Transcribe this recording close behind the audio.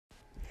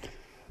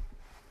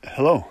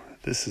Hello,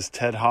 this is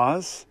Ted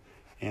Haas,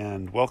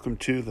 and welcome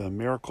to the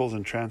Miracles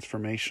and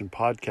Transformation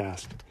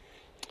podcast.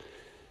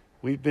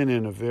 We've been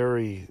in a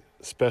very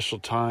special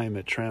time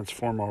at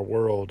Transform Our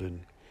World,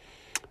 and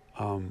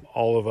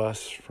all of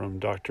us, from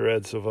Dr.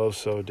 Ed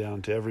Silvoso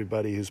down to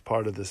everybody who's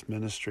part of this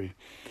ministry,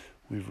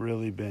 we've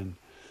really been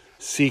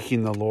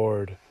seeking the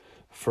Lord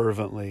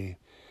fervently,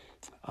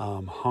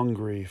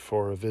 hungry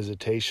for a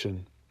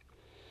visitation.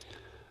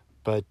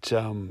 But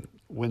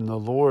when the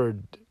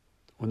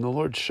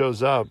Lord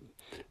shows up,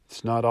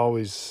 it's not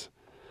always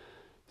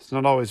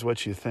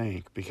what you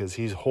think, because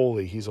He's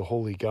holy. He's a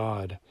holy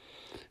God,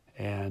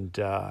 and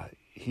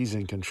He's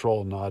in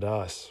control, not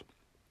us.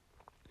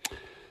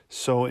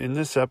 So in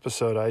this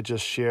episode, I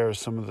just share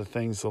some of the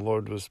things the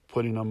Lord was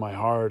putting on my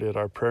heart at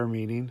our prayer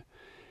meeting,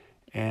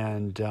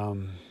 and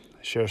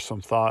share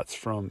some thoughts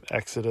from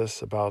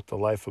Exodus about the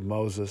life of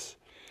Moses.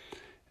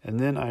 And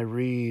then I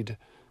read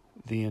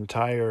the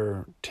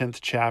entire 10th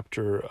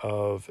chapter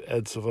of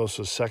Ed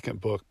Silvoso's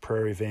second book,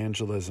 Prayer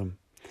Evangelism.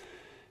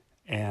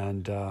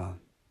 And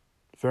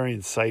very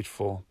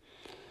insightful,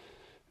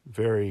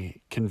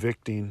 very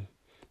convicting.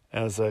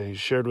 As I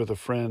shared with a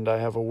friend, I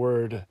have a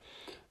word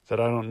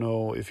that I don't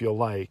know if you'll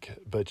like,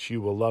 but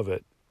you will love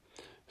it.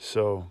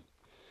 So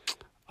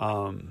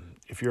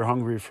if you're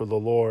hungry for the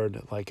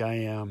Lord like I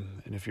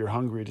am, and if you're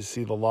hungry to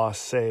see the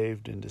lost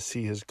saved and to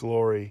see His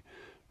glory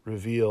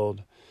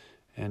revealed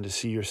and to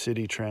see your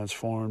city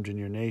transformed and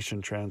your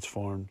nation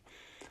transformed,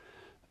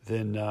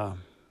 then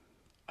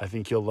I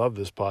think you'll love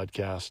this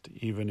podcast,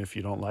 even if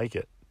you don't like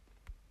it.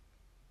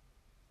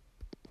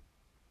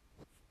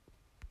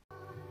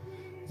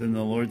 Then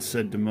the Lord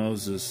said to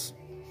Moses,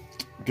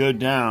 "Go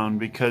down,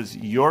 because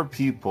your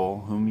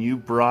people, whom you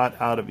brought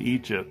out of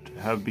Egypt,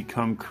 have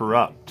become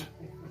corrupt.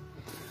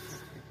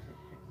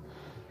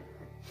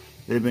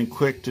 They've been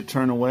quick to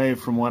turn away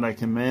from what I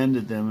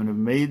commanded them, and have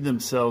made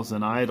themselves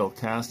an idol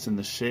cast in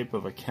the shape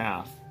of a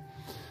calf.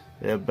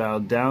 They have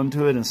bowed down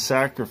to it and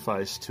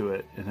sacrificed to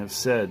it, and have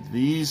said,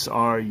 'These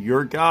are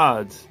your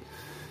gods,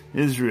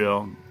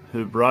 Israel,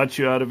 who brought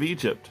you out of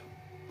Egypt.'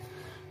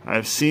 I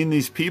have seen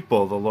these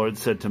people," the Lord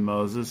said to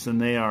Moses, "and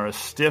they are a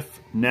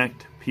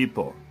stiff-necked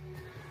people.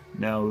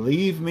 Now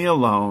leave me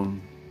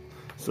alone,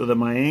 so that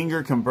my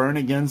anger can burn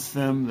against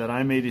them, that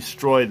I may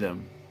destroy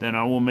them. Then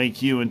I will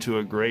make you into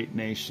a great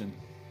nation."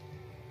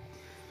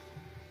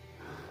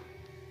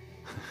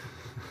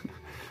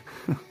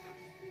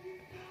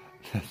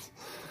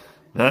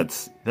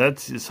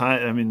 That's his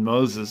high.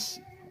 Moses,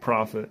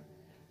 prophet,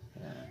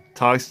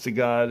 talks to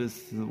God as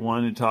the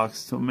one who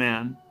talks to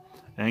man,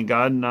 and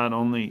God not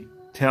only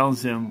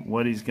tells him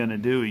what He's going to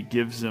do, He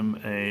gives him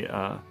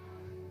a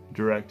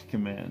direct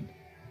command.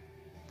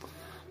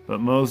 But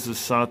Moses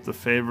sought the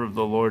favor of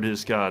the Lord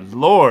his God.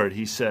 "Lord,"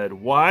 he said,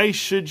 "why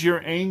should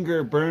your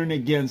anger burn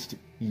against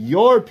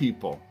your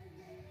people?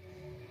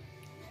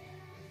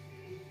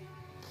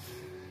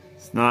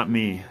 It's not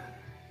me,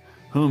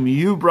 whom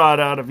you brought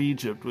out of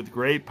Egypt with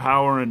great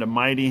power and a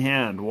mighty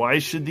hand. Why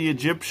should the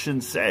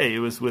Egyptians say it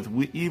was with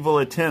evil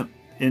intent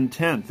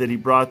that He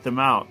brought them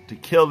out, to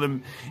kill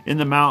them in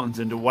the mountains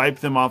and to wipe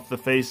them off the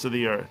face of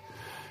the earth?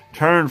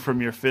 Turn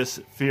from your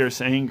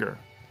fierce anger."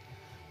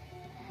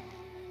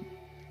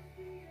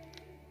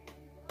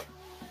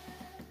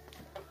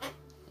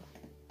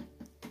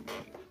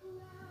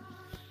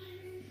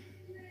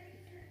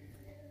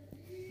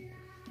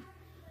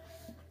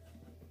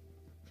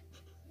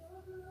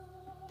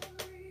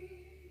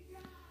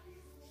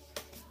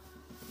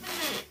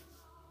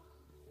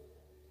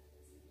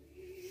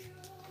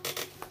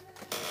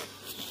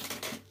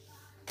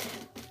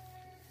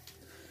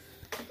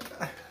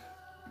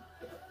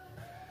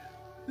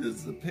 This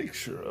is a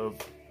picture of,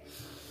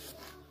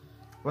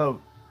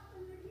 well,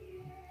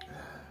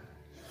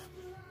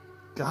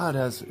 God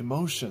has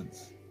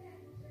emotions.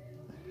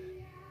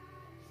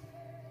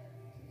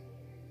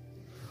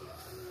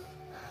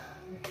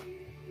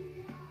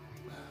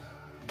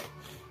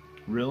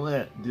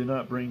 Relent, do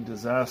not bring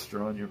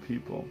disaster on your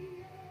people.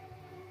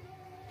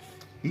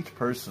 Each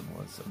person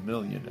was a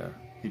millionaire.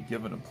 He'd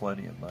given them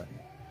plenty of money.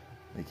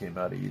 They came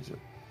out of Egypt.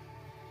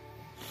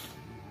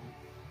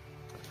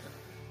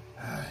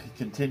 He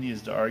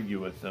continues to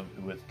argue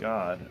with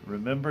God.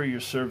 "Remember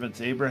your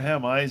servants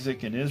Abraham,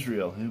 Isaac, and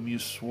Israel, whom you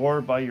swore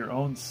by your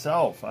own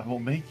self. I will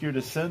make your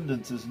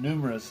descendants as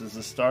numerous as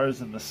the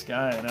stars in the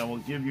sky, and I will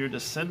give your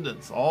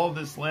descendants all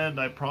this land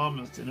I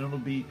promised, and it will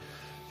be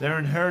their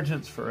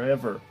inheritance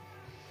forever."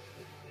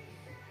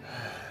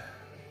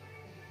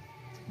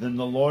 Then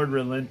the Lord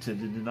relented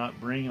and did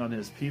not bring on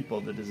His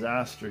people the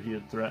disaster He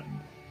had threatened.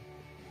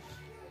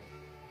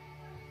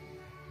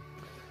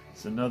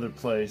 It's another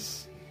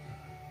place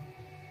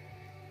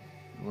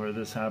where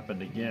this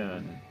happened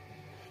again.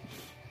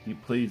 He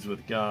pleads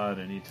with God,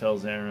 and he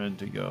tells Aaron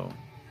to go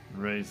and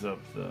raise up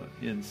the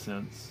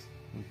incense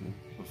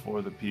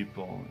before the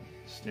people and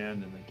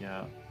stand in the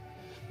gap.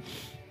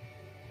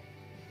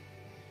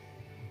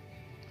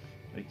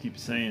 I keep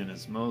saying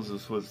as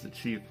Moses was the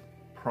chief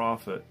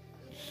prophet,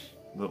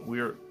 but we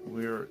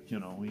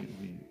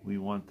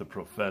want the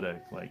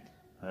prophetic, like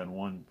I had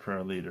one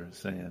prayer leader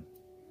saying,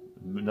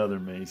 another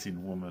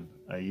amazing woman,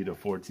 Aida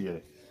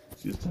Fortier,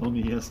 she was telling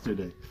me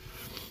yesterday,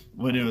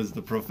 when it was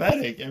the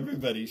prophetic,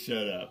 everybody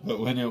showed up. But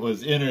when it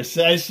was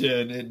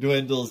intercession, it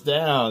dwindles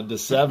down to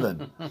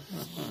 7. I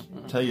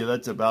tell you,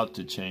 that's about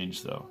to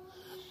change, though.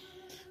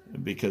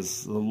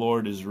 Because the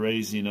Lord is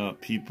raising up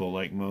people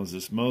like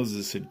Moses.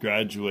 Moses had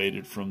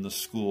graduated from the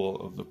school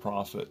of the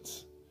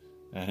prophets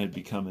and had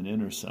become an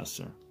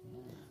intercessor.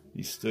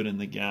 He stood in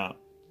the gap.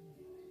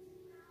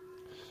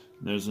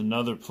 There's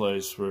another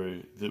place where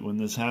that when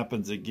this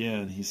happens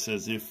again, he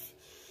says, if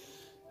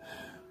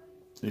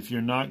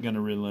you're not going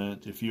to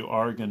relent, if you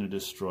are going to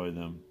destroy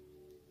them,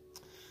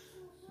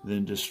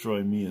 then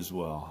destroy me as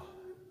well.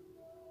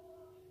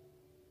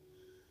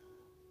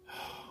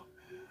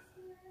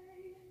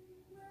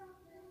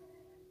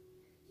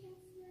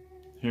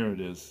 Here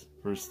it is,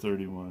 verse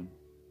 31.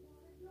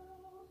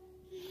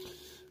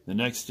 The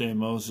next day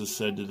Moses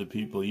said to the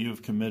people, you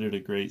have committed a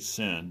great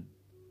sin,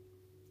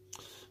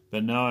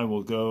 but now I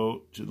will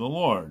go to the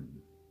Lord.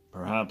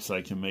 Perhaps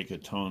I can make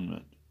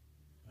atonement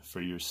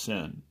for your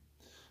sin.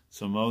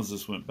 So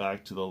Moses went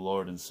back to the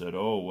Lord and said,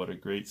 oh, what a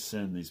great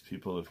sin these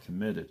people have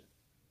committed.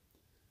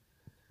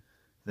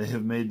 They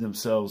have made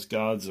themselves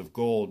gods of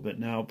gold, but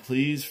now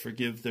please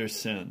forgive their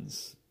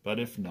sins. But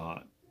if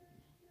not,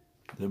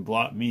 then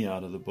blot me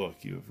out of the book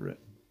you have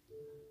written.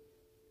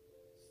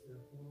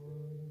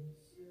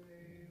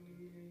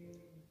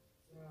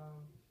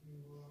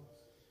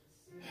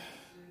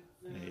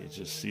 You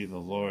just see the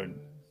Lord,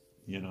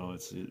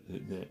 it's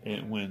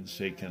the wind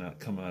shaking out,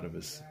 come out of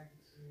his,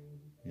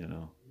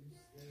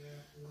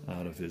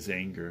 out of his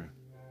anger.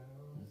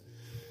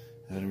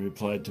 And he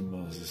replied to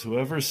Moses,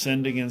 whoever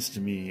sinned against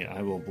me,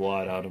 I will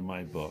blot out of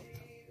my book.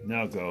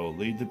 Now go,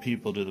 lead the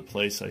people to the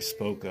place I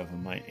spoke of,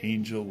 and my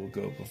angel will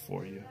go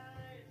before you.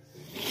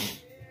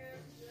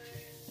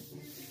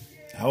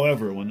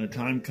 However, when the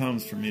time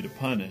comes for me to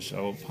punish, I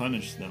will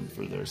punish them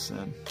for their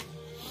sin.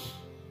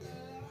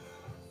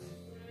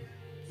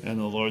 And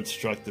the Lord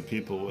struck the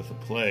people with a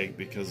plague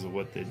because of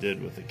what they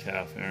did with the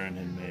calf Aaron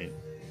had made.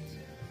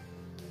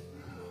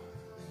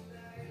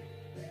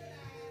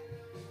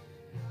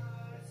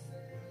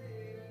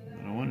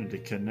 And I wanted to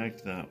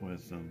connect that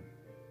with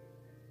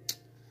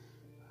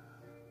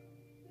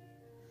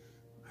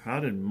how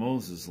did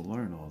Moses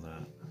learn all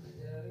that?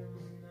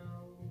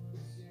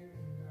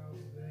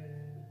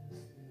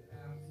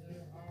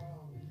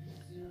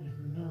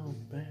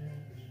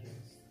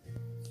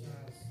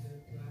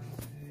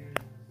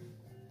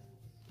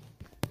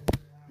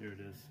 Here it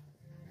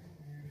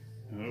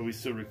is. Are we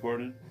still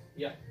recording?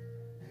 Yeah.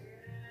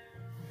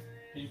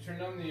 Can you turn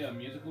down the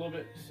music a little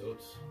bit so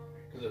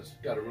because it's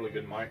got a really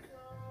good mic.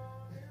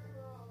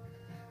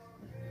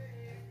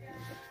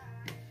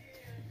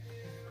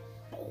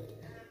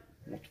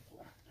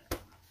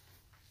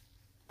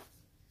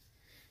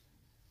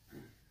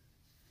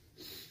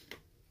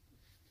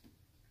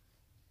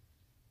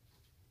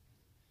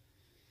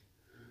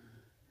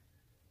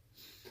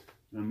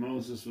 And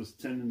Moses was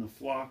tending the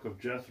flock of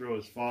Jethro,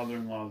 his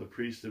father-in-law, the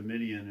priest of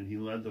Midian, and he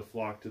led the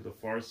flock to the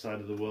far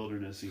side of the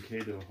wilderness and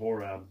came to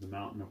Horeb, the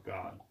mountain of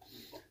God.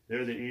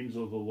 There the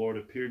angel of the Lord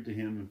appeared to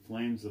him in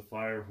flames of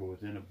fire from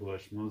within a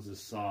bush. Moses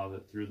saw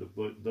that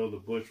though the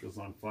bush was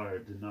on fire,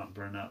 it did not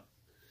burn up.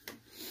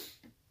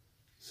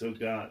 So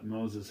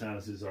Moses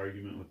has his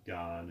argument with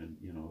God, and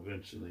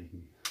eventually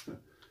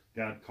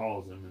God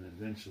calls him, and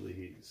eventually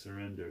he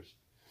surrenders.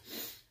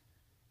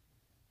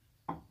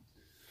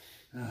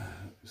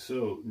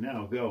 So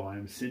now go, I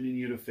am sending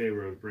you to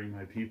Pharaoh to bring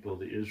my people,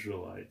 the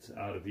Israelites,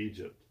 out of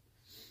Egypt.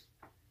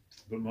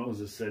 But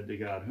Moses said to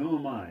God, who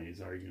am I? He's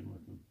arguing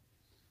with him.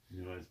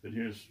 Anyways, but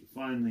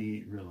finally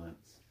he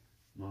relents.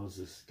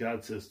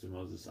 God says to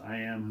Moses, I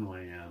am who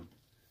I am.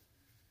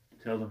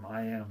 Tell them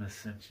I am has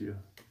sent you.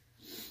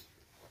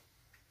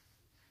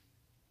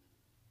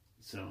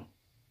 So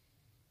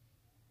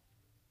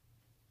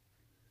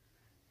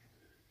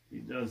he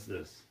does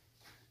this.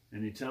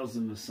 And he tells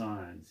them the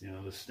signs,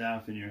 the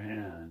staff in your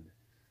hand.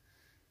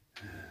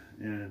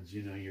 And,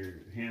 your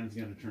hand's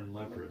going to turn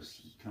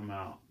leprous, come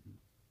out.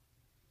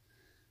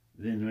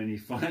 Then when he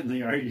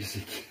finally argues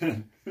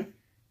again,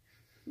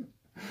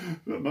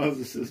 but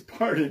Moses says,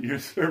 pardon your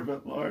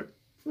servant, Lord.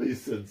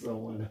 Please send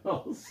someone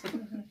else.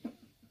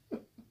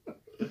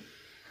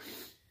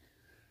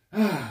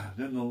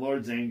 Then the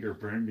Lord's anger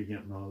burned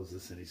against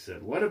Moses, and he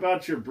said, what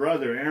about your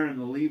brother, Aaron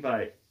the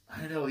Levite?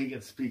 I know he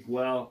can speak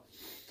well.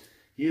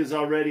 He is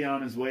already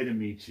on his way to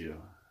meet you.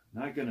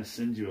 Not going to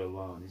send you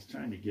alone. He's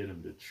trying to get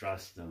him to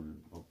trust him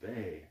and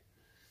obey.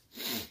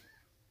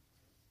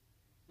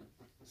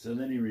 So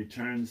then he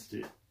returns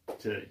to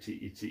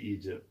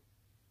Egypt.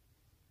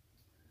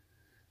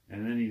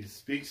 And then he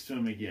speaks to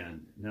him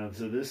again. Now,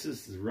 so this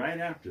is right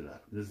after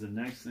that. This is the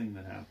next thing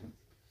that happens.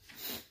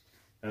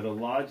 At a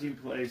lodging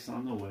place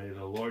on the way,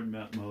 the Lord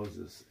met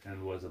Moses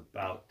and was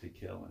about to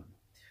kill him.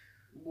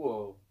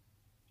 Whoa.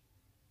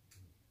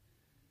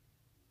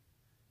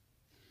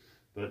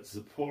 But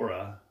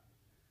Zipporah,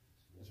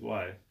 his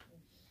wife,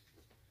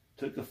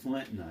 took a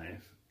flint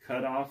knife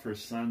cut off her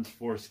son's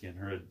foreskin,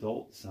 her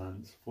adult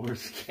son's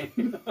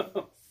foreskin,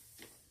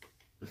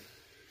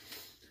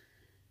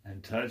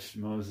 and touched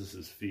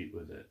Moses' feet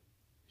with it.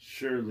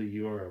 Surely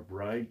you are a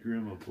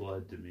bridegroom of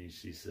blood to me,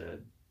 she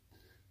said.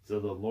 So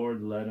the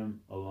Lord let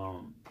him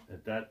alone.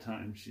 At that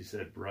time, she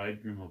said,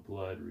 bridegroom of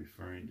blood,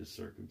 referring to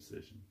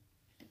circumcision.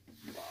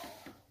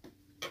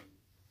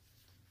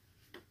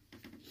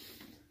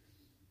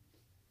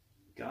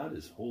 God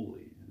is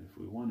holy, and if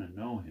we want to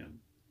know him,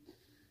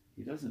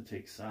 he doesn't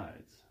take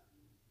sides.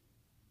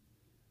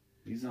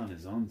 He's on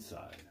his own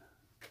side.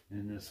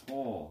 And this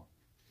whole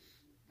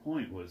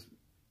point was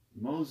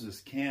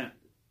Moses can't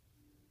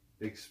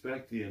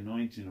expect the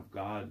anointing of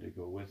God to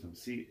go with him.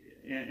 See,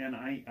 and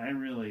I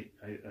really,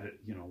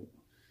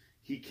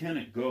 he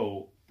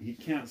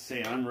can't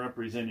say I'm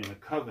representing a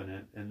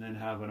covenant and then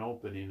have an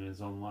opening in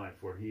his own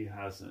life where he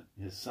hasn't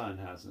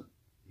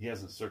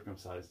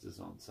circumcised his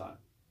own son,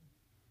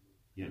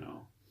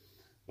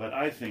 But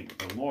I think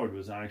the Lord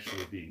was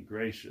actually being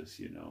gracious,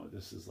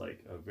 This is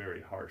like a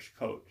very harsh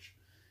coach.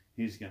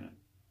 He's going to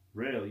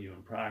rail you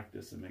in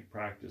practice and make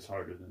practice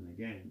harder than the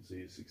game so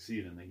you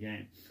succeed in the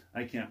game.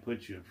 I can't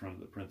put you in front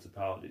of the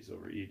principalities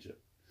over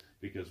Egypt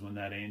because when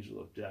that angel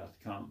of death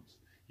comes,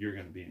 you're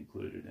going to be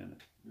included in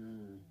it.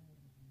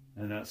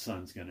 And that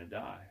son's going to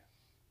die.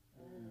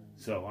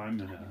 So I'm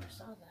going to... I never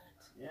saw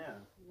that. Yeah.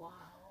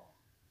 Wow.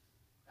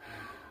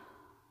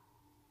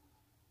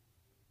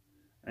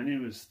 And it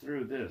was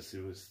through this.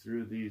 It was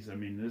through these.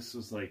 This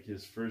was like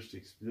his first...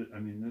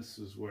 this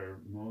is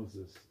where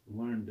Moses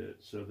learned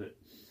it so that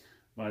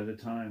by the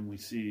time we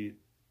see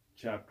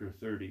chapter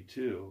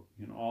 32,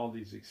 all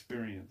these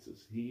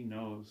experiences, he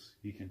knows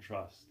he can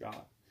trust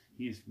God.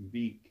 He's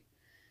meek.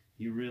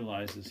 He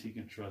realizes he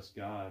can trust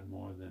God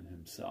more than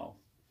himself.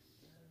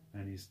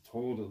 And he's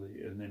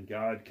totally, and then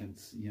God can,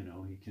 he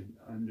can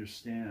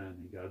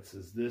understand. God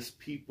says, this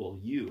people,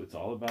 it's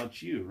all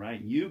about you,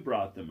 right? You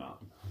brought them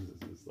out.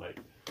 It's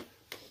like,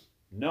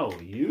 no,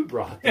 you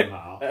brought them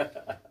out.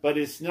 But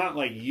it's not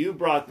like you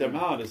brought them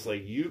out. It's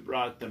like you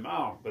brought them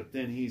out. But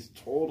then he's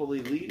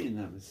totally leading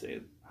them and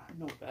saying, I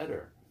know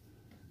better.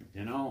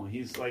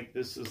 He's like,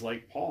 this is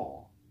like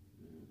Paul,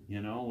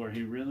 where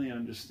he really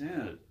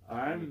understands.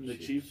 I'm the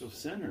chief of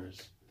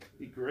sinners.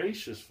 Be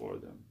gracious for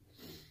them.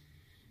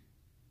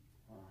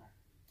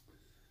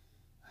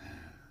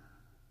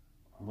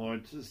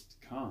 Lord, just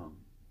come.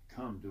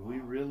 Do we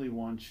really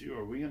want you?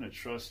 Are we going to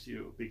trust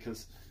you?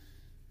 Because,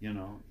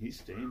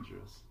 he's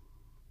dangerous.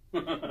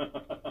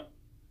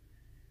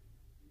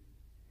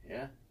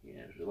 Yeah, he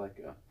is like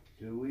a...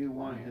 Do we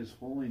want his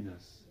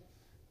holiness?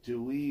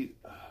 Do we...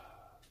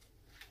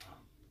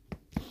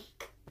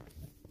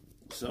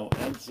 So,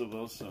 Ed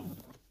Silvoso,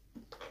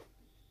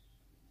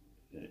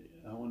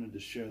 I wanted to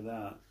share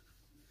that.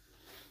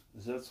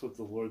 Because that's what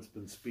the Lord's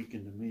been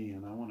speaking to me,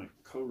 and I want to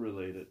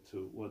correlate it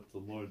to what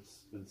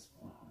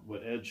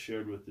what Ed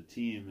shared with the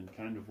team, and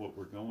kind of what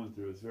we're going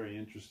through. It's very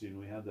interesting.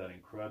 We had that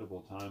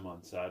incredible time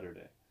on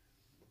Saturday,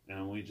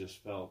 and we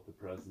just felt the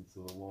presence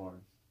of the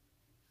Lord.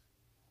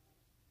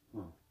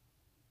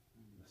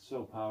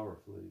 So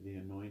powerfully, the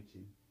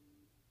anointing.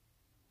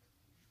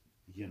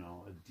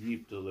 A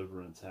deep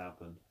deliverance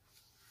happened.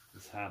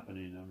 It's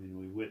happening.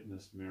 We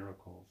witnessed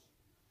miracles.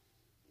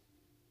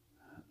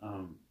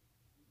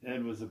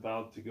 Ed was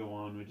about to go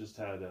on. We just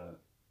had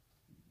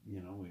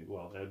we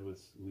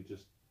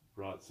just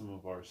brought some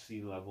of our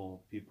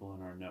C-level people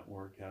in our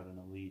network, had an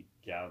elite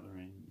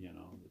gathering, that's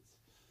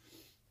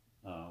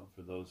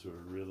for those who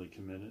are really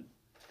committed.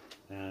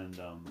 And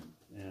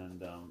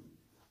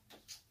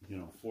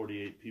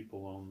 48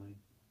 people only.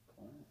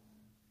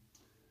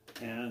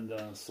 And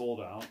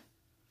sold out.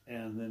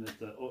 And then at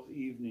the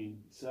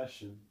evening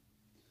session,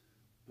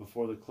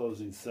 before the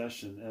closing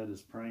session, Ed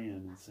is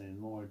praying and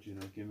saying, Lord,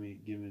 give me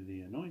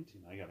the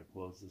anointing. I got to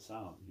close this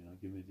out.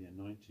 Give me the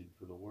anointing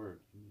for the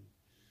word.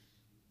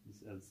 He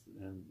says,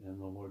 and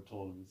the Lord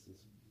told him, he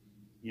says,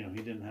 he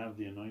didn't have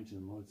the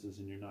anointing. The Lord says,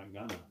 and you're not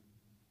gonna.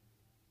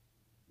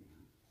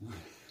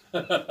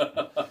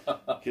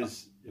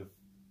 Because if,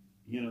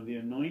 the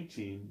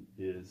anointing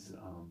is,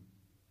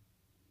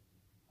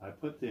 I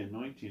put the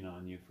anointing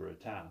on you for a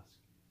task.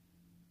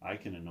 I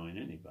can anoint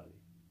anybody.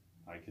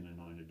 I can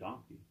anoint a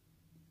donkey.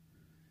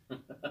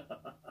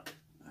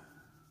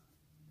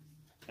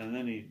 And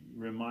then he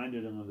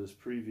reminded him of his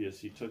previous.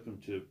 He took him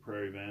to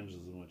Prayer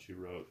Evangelism, which he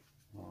wrote.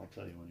 Well, I'll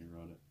tell you when he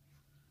wrote it.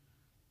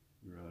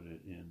 He wrote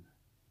it in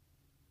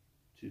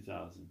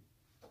 2000,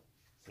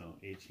 so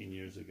 18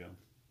 years ago.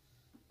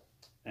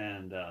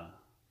 And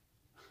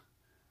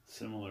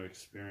similar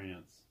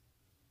experience.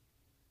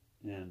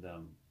 And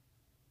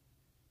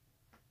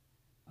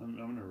I'm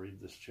going to read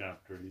this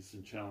chapter. He's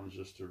been challenged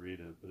us to read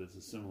it, but it's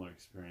a similar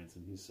experience,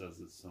 and he says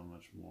it so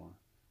much more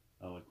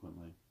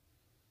eloquently.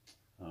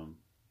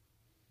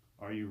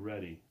 Are you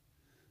ready?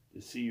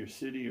 To see your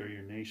city or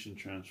your nation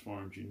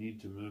transformed, you need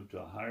to move to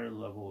a higher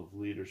level of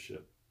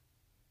leadership.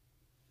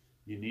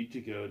 You need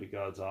to go to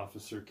God's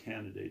officer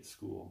candidate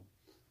school,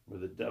 where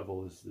the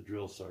devil is the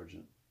drill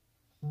sergeant.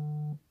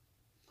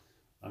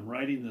 I'm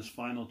writing this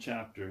final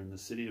chapter in the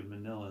city of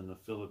Manila in the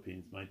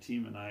Philippines. My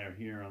team and I are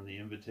here on the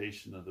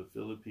invitation of the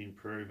Philippine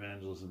Prayer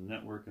Evangelism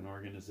Network, an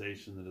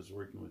organization that is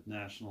working with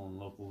national and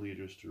local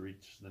leaders to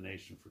reach the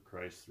nation for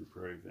Christ through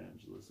prayer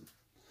evangelism.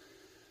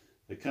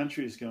 The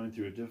country is going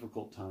through a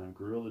difficult time.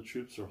 Guerrilla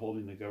troops are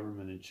holding the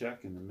government in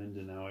check in the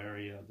Mindanao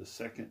area.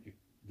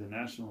 The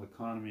national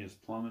economy has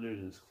plummeted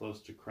and is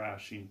close to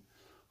crashing.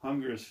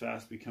 Hunger is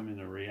fast becoming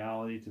a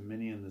reality to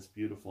many in this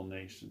beautiful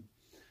nation.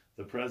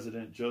 The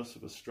president,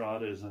 Joseph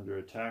Estrada, is under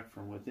attack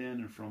from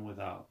within and from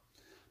without.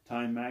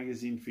 Time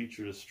magazine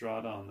featured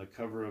Estrada on the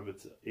cover of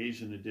its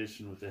Asian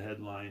edition with the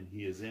headline,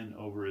 "He is in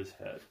over his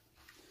head."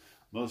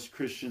 Most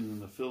Christians in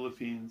the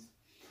Philippines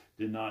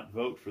did not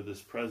vote for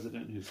this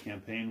president, whose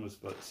campaign was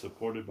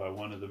supported by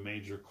one of the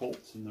major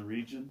cults in the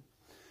region.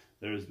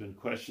 There has been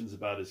questions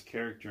about his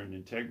character and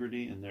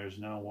integrity, and there is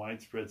now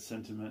widespread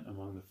sentiment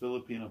among the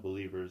Filipino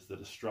believers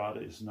that Estrada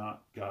is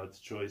not God's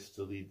choice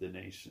to lead the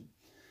nation.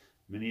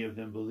 Many of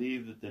them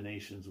believe that the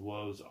nation's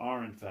woes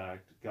are, in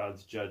fact,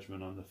 God's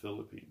judgment on the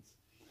Philippines.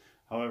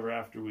 However,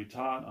 after we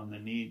taught on the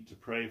need to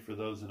pray for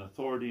those in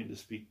authority and to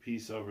speak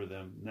peace over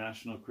them,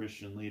 national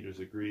Christian leaders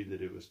agreed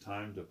that it was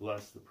time to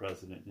bless the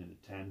president in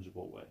a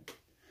tangible way.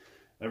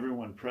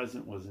 Everyone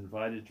present was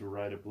invited to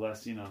write a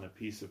blessing on a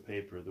piece of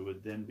paper that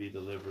would then be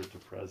delivered to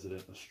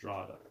President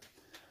Estrada.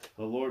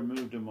 The Lord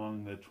moved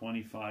among the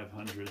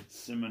 2,500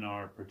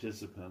 seminar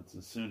participants,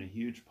 and soon a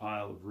huge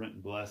pile of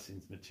written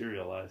blessings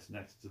materialized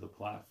next to the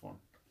platform.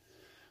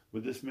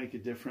 Would this make a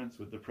difference?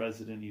 Would the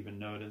president even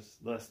notice?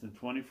 Less than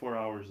 24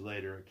 hours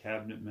later, a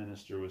cabinet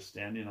minister was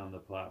standing on the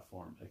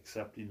platform,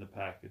 accepting the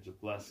package of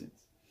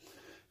blessings.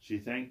 She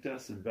thanked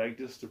us and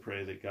begged us to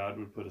pray that God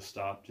would put a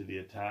stop to the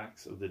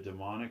attacks of the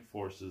demonic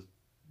forces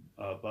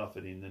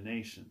buffeting the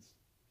nations.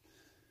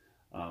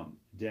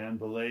 Dan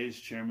Belays,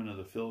 chairman of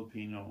the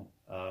Filipino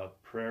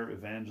Prayer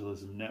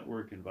Evangelism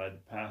Network,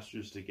 invited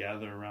pastors to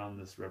gather around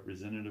this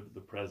representative of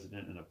the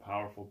president, and a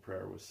powerful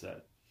prayer was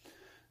said.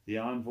 The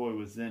envoy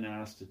was then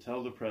asked to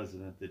tell the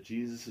president that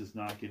Jesus is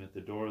knocking at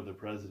the door of the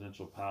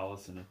presidential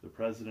palace, and if the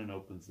president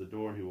opens the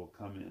door, he will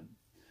come in.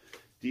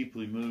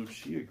 Deeply moved,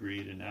 she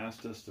agreed and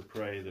asked us to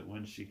pray that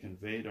when she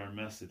conveyed our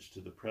message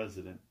to the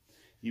president,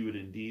 he would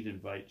indeed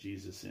invite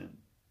Jesus in.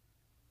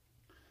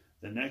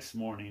 The next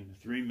morning,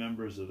 3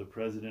 members of the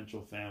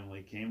presidential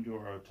family came to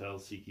our hotel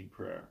seeking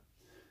prayer,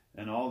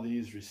 and all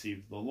these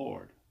received the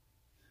Lord.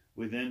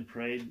 We then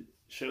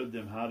showed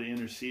them how to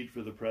intercede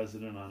for the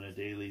president on a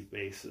daily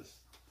basis.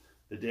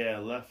 The day I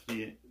left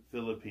the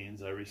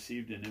Philippines, I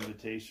received an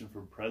invitation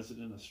from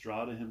President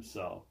Estrada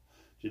himself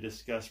to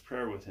discuss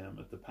prayer with him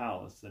at the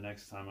palace the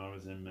next time I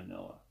was in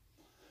Manila.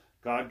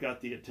 God got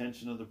the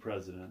attention of the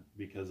president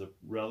because a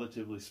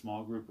relatively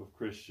small group of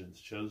Christians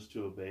chose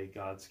to obey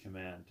God's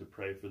command to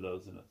pray for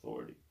those in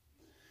authority.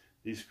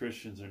 These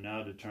Christians are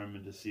now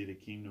determined to see the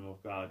kingdom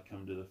of God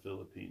come to the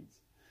Philippines.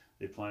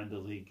 They plan to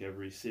link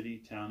every city,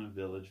 town, and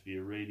village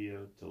via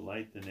radio to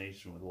light the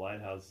nation with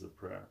lighthouses of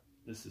prayer.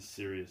 This is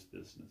serious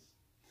business.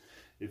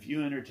 If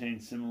you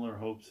entertain similar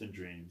hopes and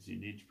dreams, you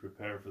need to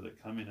prepare for the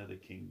coming of the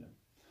kingdom.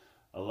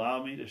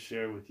 Allow me to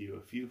share with you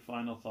a few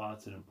final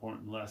thoughts and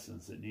important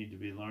lessons that need to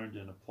be learned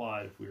and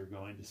applied if we are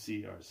going to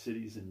see our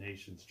cities and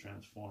nations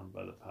transformed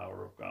by the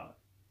power of God.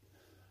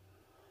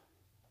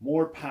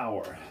 More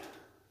power.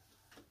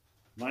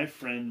 My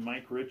friend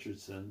Mike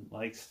Richardson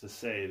likes to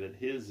say that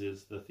his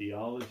is the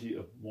theology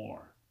of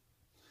more.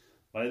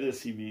 By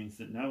this he means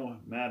that no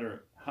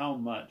matter how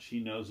much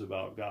he knows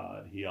about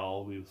God, he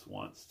always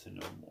wants to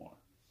know more.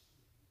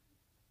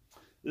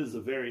 This is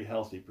a very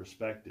healthy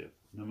perspective.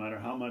 No matter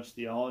how much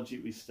theology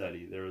we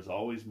study, there is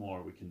always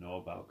more we can know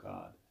about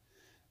God.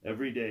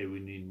 Every day we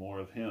need more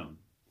of Him.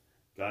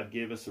 God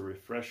gave us a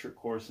refresher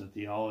course in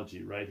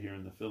theology right here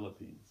in the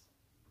Philippines.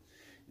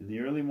 In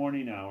the early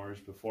morning hours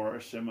before our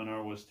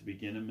seminar was to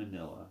begin in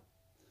Manila,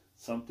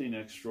 something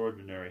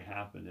extraordinary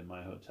happened in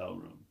my hotel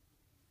room.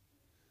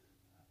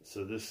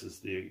 So this is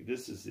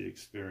the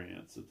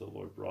experience that the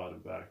Lord brought him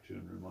back to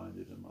and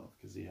reminded him of,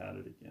 because he had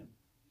it again.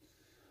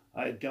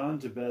 I had gone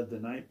to bed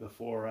the night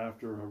before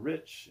after a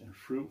rich and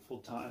fruitful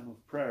time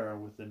of prayer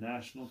with the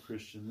national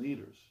Christian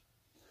leaders.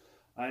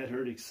 I had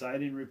heard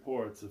exciting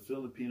reports of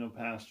Filipino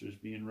pastors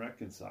being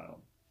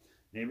reconciled,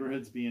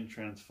 neighborhoods being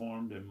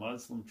transformed, and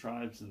Muslim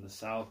tribes in the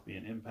south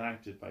being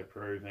impacted by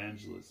prayer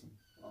evangelism.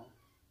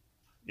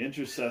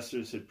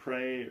 Intercessors had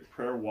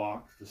prayer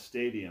walked the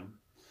stadium,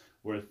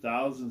 where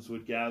thousands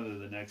would gather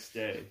the next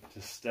day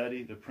to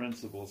study the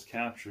principles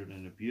captured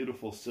in a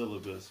beautiful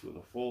syllabus with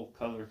a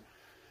full-color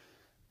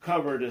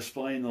cover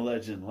displaying the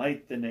legend,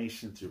 "Light the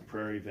Nation Through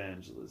Prayer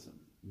Evangelism."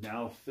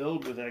 Now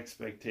filled with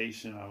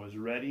expectation, I was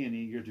ready and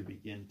eager to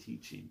begin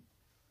teaching.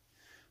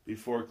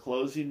 Before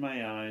closing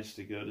my eyes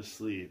to go to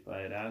sleep, I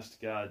had asked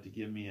God to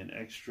give me an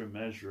extra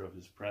measure of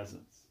His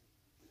presence.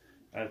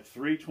 At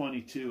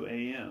 3:22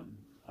 a.m.,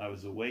 I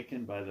was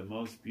awakened by the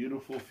most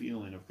beautiful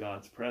feeling of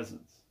God's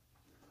presence.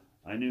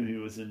 I knew He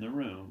was in the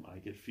room. I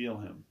could feel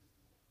Him.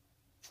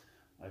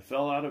 I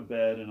fell out of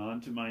bed and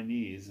onto my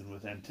knees, and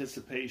with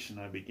anticipation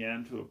I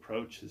began to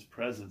approach His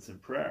presence in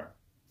prayer.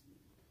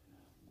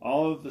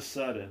 All of a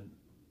sudden,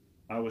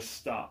 I was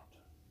stopped.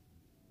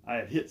 I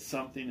had hit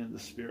something in the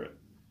spirit.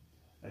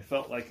 I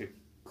felt like a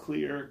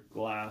clear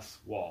glass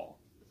wall.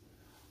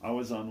 I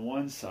was on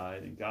one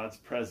side and God's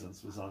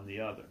presence was on the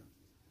other.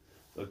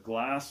 The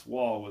glass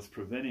wall was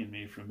preventing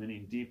me from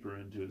getting deeper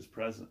into his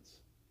presence.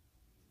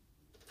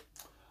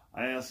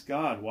 I asked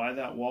God why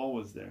that wall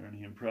was there, and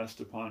he impressed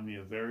upon me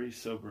a very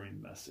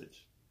sobering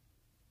message.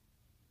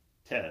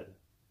 Ted,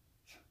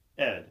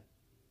 Ed,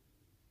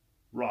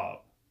 Rob,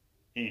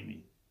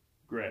 Amy,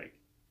 Greg,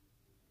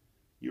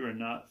 you are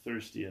not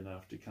thirsty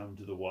enough to come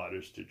to the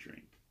waters to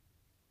drink.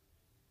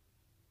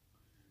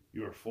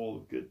 You are full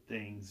of good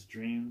things,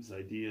 dreams,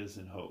 ideas,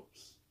 and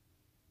hopes.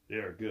 They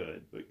are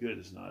good, but good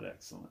is not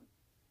excellent.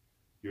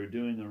 You are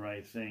doing the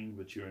right thing,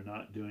 but you are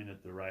not doing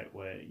it the right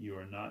way. You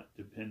are not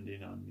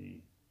depending on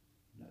me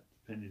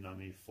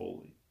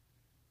fully.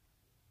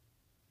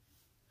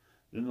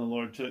 Then the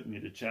Lord took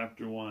me to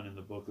chapter 1 in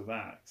the book of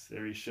Acts.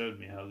 There he showed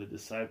me how the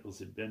disciples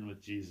had been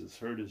with Jesus,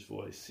 heard his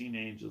voice, seen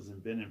angels,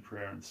 and been in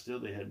prayer, and still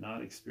they had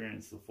not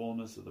experienced the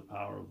fullness of the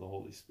power of the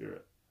Holy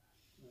Spirit.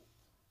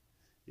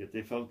 Yet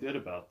they felt good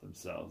about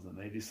themselves, and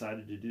they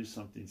decided to do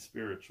something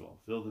spiritual,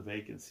 fill the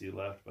vacancy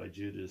left by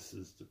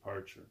Judas's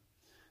departure.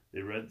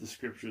 They read the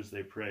scriptures,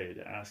 they prayed,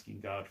 asking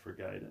God for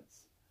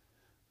guidance.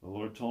 The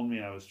Lord told me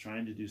I was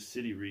trying to do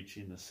city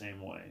reaching the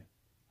same way.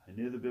 I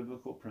knew the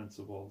biblical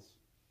principles.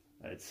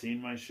 I had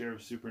seen my share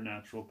of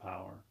supernatural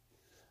power.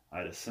 I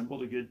had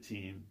assembled a good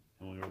team,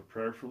 and we were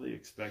prayerfully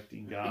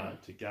expecting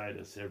God to guide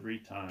us every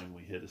time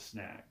we hit a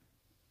snag.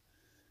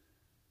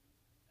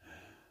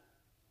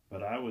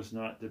 But I was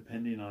not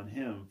depending on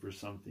him for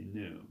something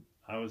new.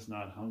 I was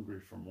not hungry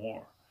for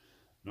more,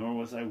 nor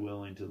was I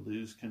willing to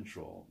lose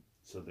control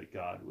so that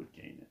God would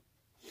gain it.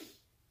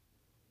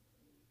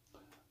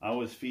 I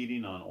was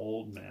feeding on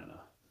old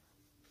manna.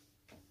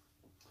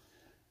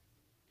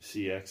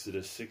 See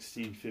Exodus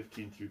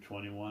 16:15 through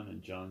 21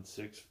 and John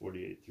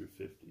 6:48 through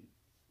 50.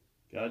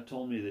 God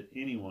told me that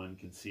anyone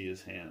can see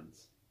his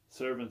hands.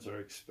 Servants are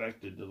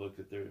expected to look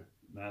at their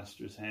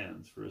master's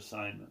hands for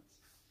assignments.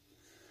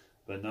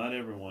 But not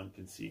everyone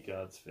can see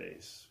God's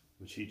face,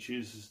 which he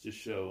chooses to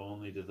show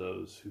only to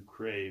those who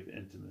crave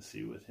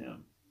intimacy with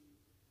him.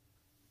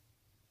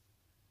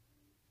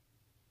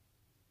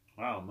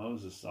 Wow,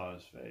 Moses saw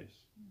his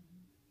face.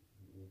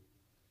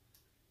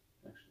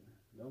 Actually,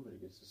 nobody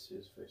gets to see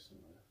his face in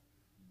there.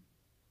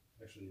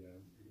 Actually,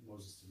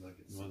 Moses did not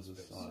get to see Moses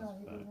his face. saw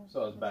his back.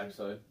 Saw his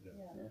backside.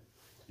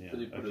 Yeah. Did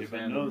he put Okay, his but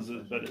hand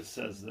Moses, but it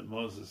says that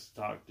Moses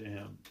talked to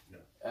him.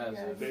 As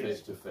Yeah, a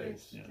face to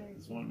face. Yeah,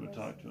 as one would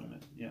talk to him.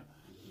 Yeah.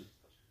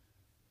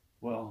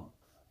 Well,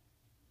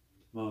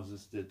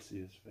 Moses did see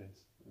his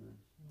face.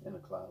 In a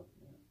cloud.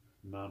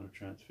 Mount of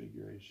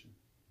Transfiguration.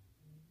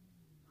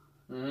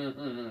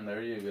 Mm-hmm.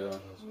 There you go.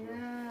 Yes,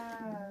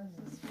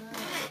 that's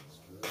right. That's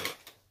true.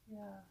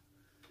 Yeah.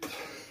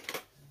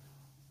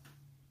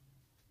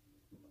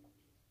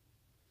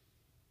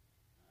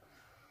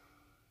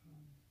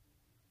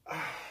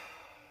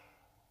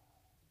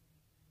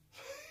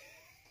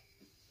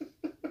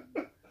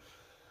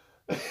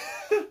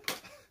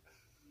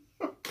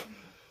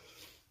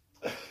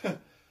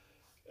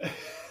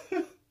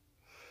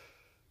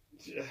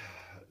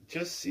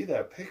 Just see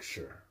that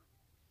picture.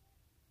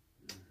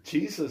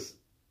 Jesus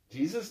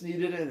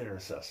needed an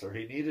intercessor.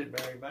 He needed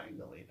Mary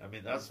Magdalene. I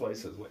mean, that's why he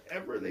says,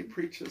 whenever they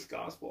preach this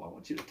gospel, I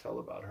want you to tell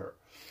about her.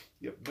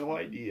 You have no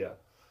idea.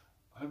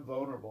 I'm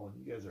vulnerable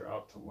and you guys are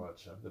out to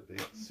lunch. I'm the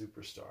big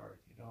superstar.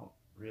 You don't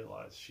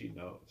realize she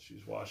knows.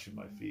 She's washing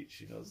my feet.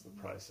 She knows the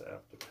price I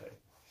have to pay.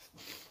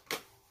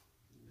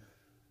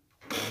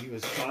 And he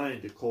was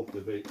trying to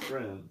cultivate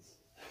friends.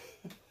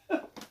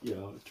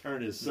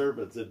 Turn his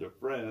servants into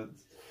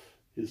friends.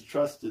 His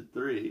trusted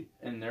three.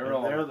 And They're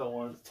they're the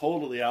ones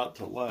totally out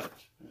to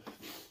lunch.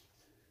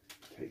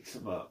 Takes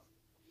him up.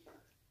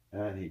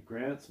 And he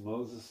grants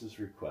Moses'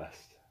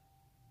 request.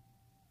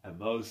 And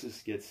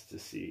Moses gets to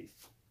see.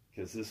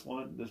 Because this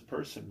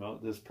person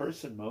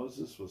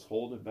Moses was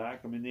holding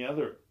back. I mean,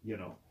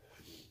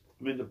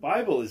 the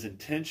Bible is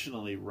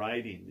intentionally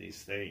writing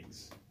these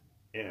things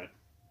and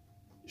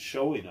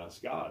showing us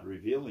God,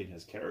 revealing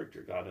his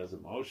character. God has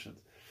emotions.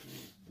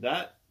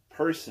 That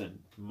person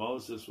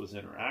Moses was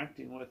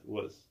interacting with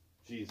was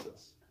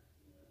Jesus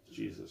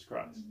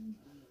Christ,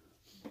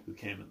 who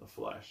came in the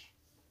flesh.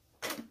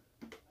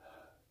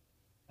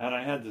 And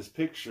I had this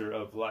picture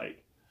of I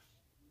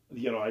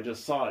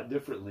just saw it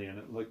differently, and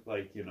it looked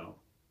like,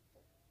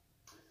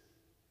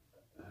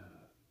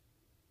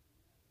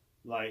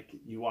 like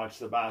you watch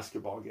the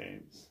basketball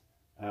games,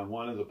 and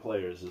one of the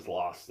players has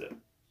lost it,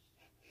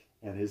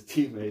 and his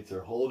teammates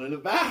are holding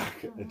it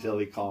back until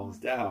he calms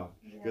down.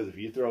 Because if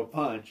you throw a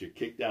punch, you're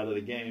kicked out of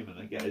the game, and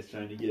the guy's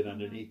trying to get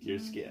underneath your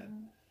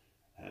skin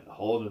and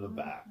holding him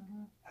back.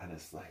 And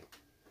it's like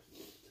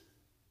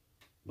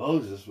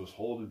Moses was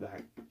holding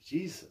back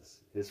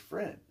Jesus, his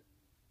friend,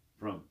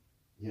 from,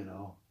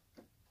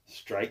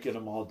 striking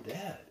them all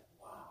dead.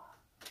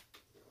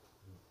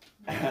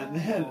 And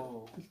then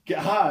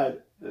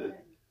God,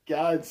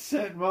 God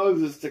sent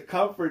Moses to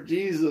comfort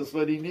Jesus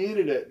when he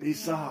needed it. He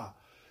saw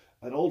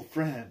an old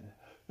friend.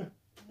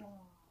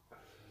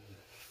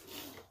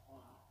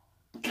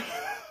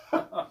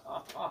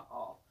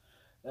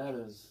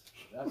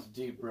 That's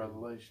deep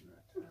revelation right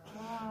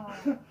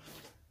Wow.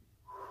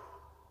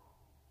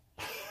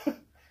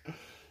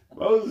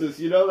 Moses,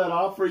 you know that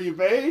offer you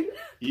made?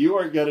 You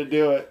weren't going to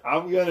do it.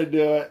 I'm going to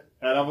do it.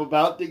 And I'm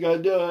about to go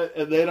do it.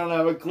 And they don't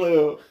have a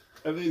clue.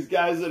 And these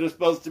guys that are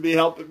supposed to be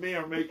helping me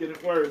are making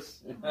it worse.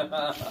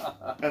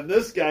 And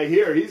this guy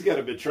here, he's going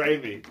to betray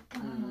me.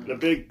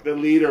 The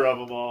leader of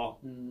them all.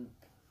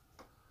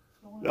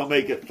 They'll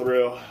make it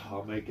through.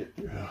 I'll make it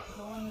through.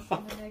 The one that's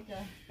going to make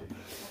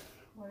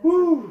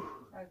Woo.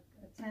 a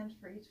attempt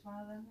for each one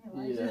of them.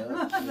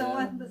 Yeah, The yeah.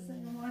 one, the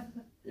same one.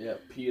 Yeah,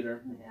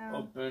 Peter. Yeah.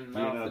 Open You're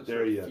mouth. not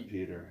there yet,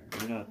 Peter.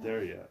 You're not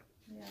there yet.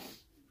 Yeah.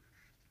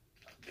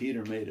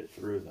 Peter made it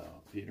through,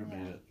 though. Peter Yeah.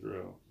 made it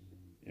through.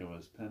 It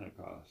was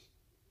Pentecost.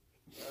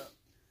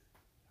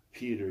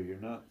 Peter, you're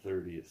not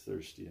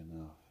thirsty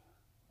enough.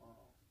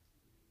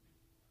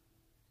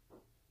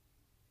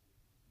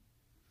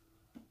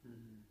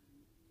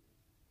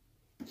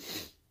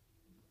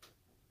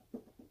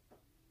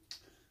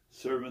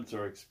 Servants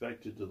are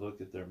expected to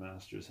look at their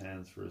master's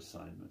hands for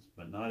assignments,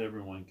 but not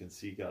everyone can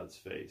see God's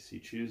face. He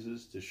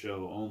chooses to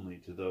show only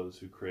to those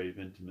who crave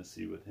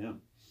intimacy with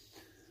him.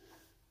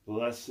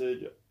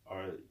 Blessed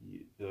are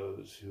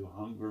those who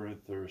hunger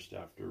and thirst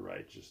after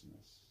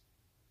righteousness,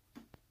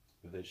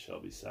 for they shall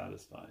be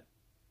satisfied.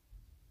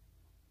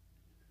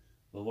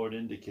 The Lord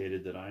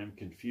indicated that I am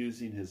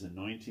confusing his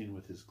anointing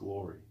with his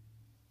glory.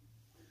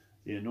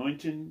 The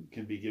anointing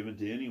can be given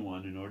to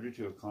anyone in order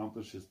to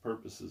accomplish his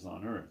purposes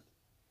on earth.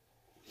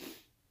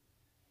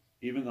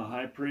 Even the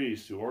high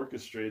priest who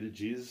orchestrated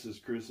Jesus'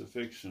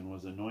 crucifixion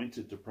was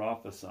anointed to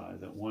prophesy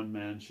that one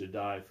man should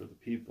die for the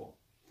people.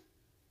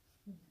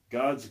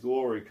 God's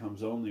glory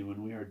comes only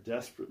when we are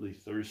desperately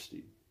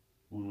thirsty,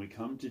 when we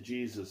come to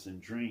Jesus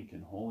and drink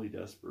in holy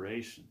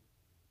desperation.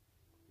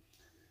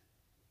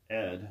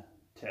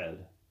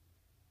 Ted,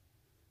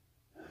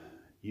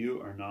 you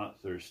are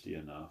not thirsty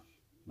enough.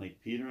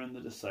 Like Peter and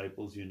the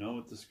disciples, you know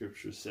what the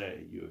scriptures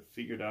say. You have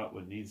figured out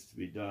what needs to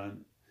be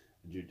done,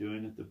 and you're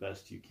doing it the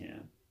best you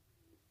can.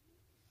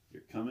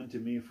 You're coming to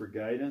me for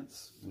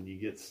guidance when you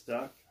get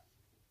stuck.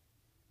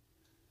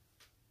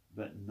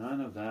 But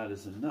none of that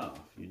is enough.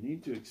 You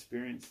need to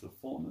experience the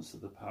fullness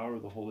of the power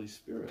of the Holy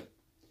Spirit.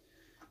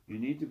 You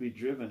need to be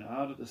driven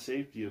out of the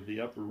safety of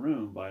the upper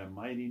room by a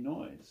mighty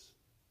noise.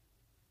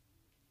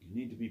 You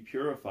need to be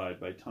purified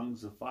by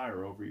tongues of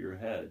fire over your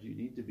head. You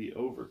need to be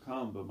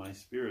overcome by my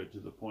Spirit to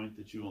the point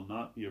that you will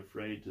not be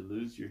afraid to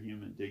lose your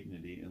human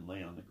dignity and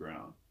lay on the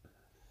ground.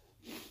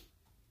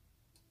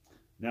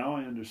 Now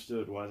I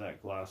understood why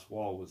that glass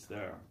wall was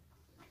there.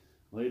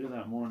 Later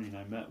that morning,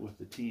 I met with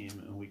the team,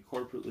 and we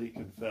corporately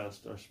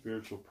confessed our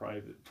spiritual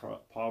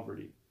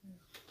poverty,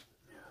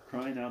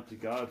 crying out to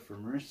God for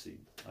mercy.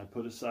 I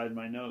put aside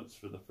my notes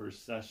for the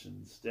first session.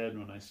 Instead,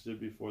 when I stood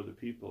before the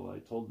people, I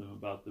told them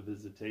about the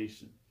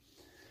visitation,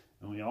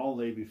 and we all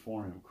lay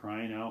before him,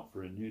 crying out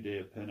for a new day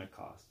of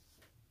Pentecost.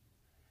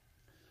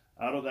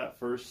 Out of that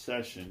first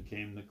session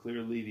came the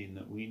clear leading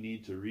that we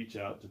need to reach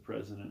out to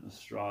President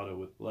Estrada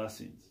with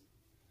blessings.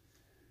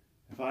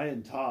 If I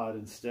had taught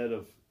instead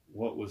of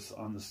what was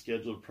on the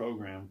scheduled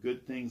program,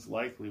 good things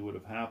likely would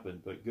have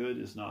happened, but good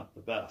is not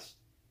the best.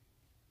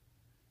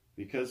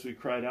 Because we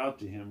cried out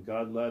to him,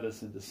 God led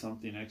us into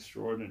something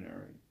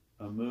extraordinary,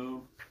 a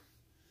move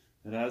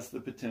that has the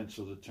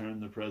potential to turn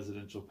the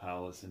presidential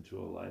palace into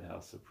a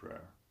lighthouse of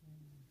prayer.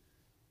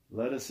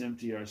 Let us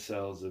empty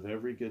ourselves of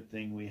every good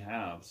thing we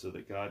have so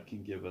that God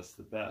can give us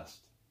the best.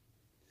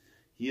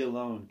 He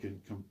alone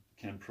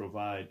can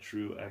provide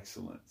true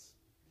excellence.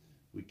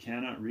 We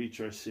cannot reach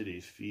our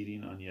cities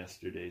feeding on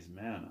yesterday's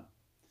manna.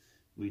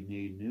 We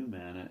need new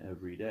manna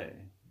every day.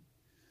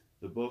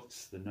 The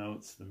books, the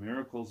notes, the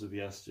miracles of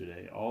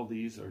yesterday, all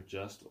these are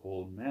just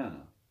old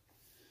manna.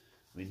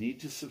 We need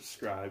to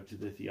subscribe to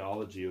the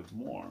theology of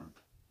more.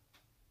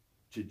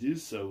 To do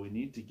so, we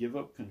need to give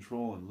up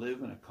control and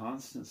live in a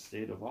constant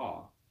state of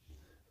awe,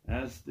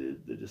 as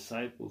did the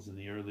disciples in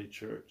the early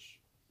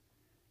church.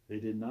 They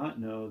did not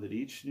know that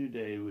each new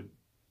day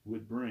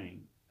would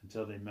bring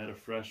until they met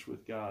afresh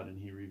with God and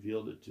he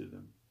revealed it to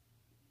them.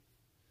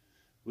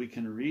 We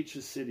can reach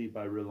a city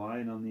by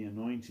relying on the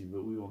anointing,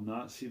 but we will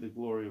not see the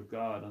glory of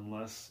God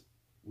unless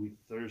we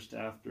thirst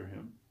after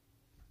him.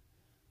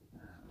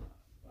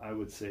 I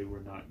would say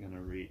we're not going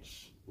to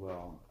reach,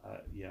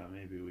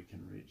 maybe we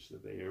can reach the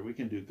Bay Area. We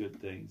can do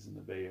good things in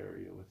the Bay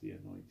Area with the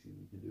anointing.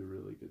 We can do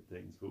really good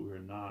things, but we're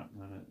not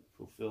going to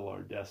fulfill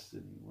our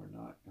destiny. We're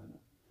not going to.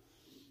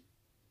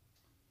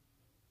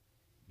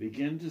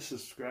 Begin to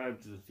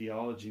subscribe to the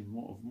theology of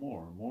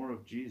more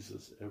of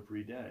Jesus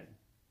every day.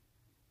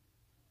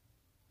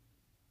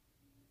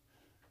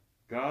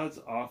 God's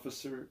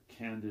Officer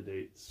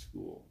Candidate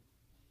School.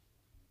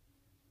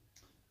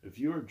 If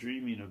you are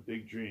dreaming of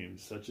big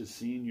dreams, such as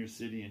seeing your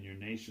city and your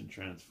nation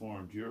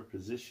transformed, you are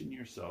positioning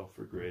yourself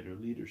for greater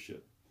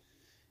leadership.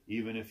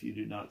 even if you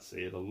do not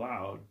say it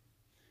aloud.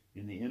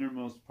 In the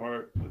innermost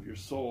part of your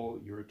soul,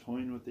 you are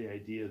toying with the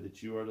idea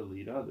that you are to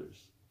lead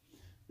others.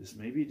 This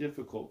may be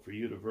difficult for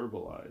you to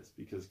verbalize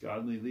because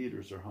godly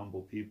leaders are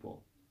humble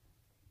people.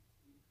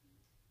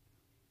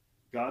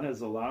 God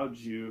has allowed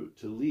you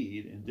to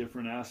lead in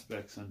different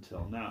aspects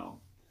until now,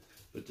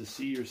 but to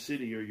see your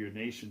city or your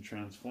nation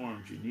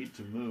transformed, you need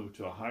to move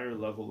to a higher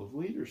level of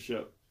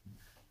leadership.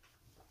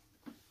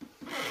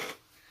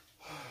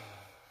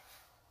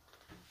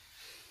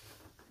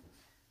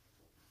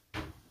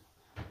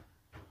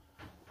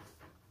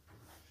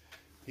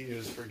 He who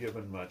is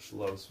forgiven much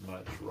loves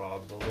much.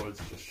 Rob, the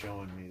Lord's just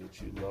showing me that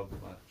you love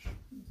much.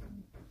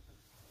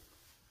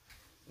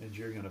 And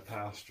you're going to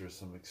pastor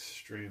some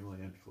extremely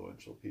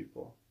influential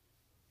people.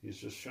 He's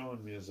just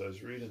showing me, as I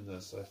was reading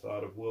this, I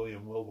thought of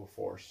William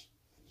Wilberforce,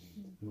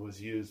 who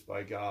was used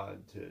by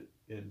God to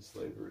end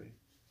slavery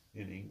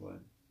in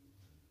England.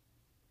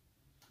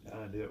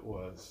 And it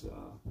was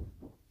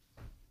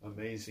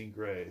Amazing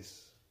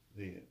Grace,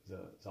 the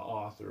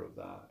author of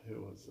that,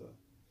 who was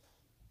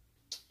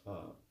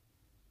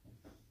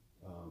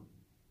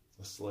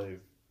a slave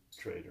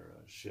trader,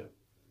 a ship,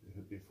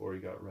 who before he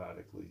got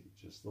radically,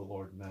 just the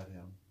Lord met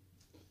him.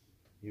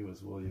 He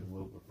was William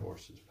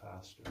Wilberforce's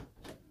pastor.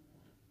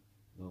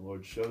 And the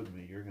Lord showed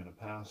me, you're going to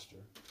pastor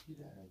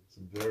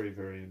some very,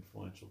 very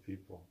influential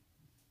people.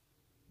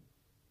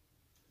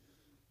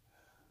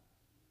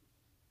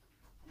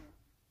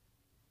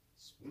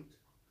 Sweet.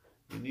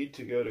 You need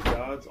to go to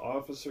God's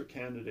officer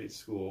candidate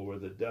school where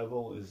the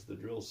devil is the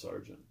drill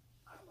sergeant.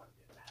 I don't want to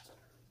be a pastor.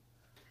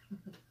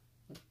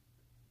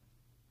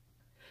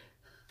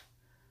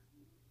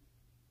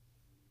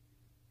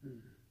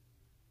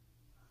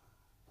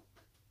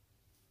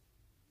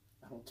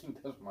 I don't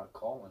think that's my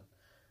calling.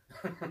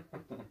 I'm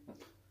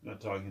not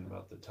talking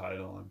about the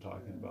title, I'm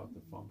talking about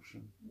the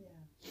function.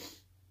 Yeah.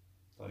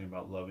 Talking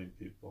about loving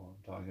people.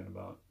 I'm talking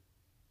about,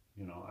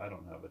 I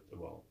don't have it.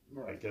 Well,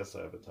 I guess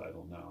I have a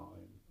title now.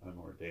 I'm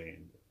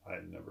ordained. I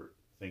never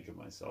think of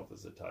myself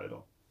as a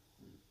title.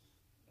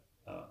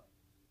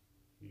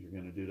 You're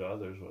going to do to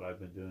others what I've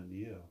been doing to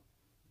you.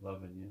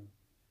 Loving you.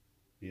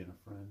 Being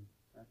a friend.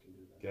 I can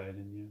do that.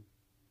 Guiding you.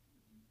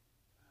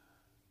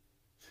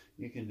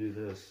 You can do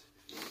this.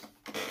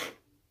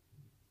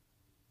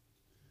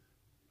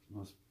 The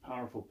most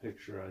powerful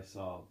picture I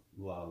saw of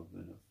love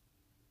in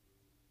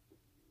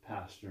a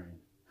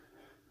pastoring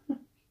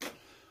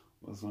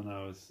was when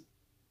I was,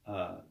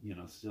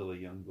 still a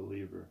young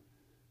believer.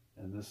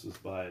 And this was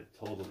by a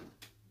totally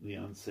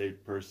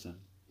unsaved person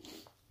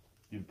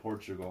in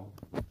Portugal.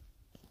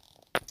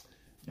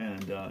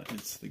 And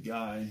it's the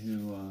guy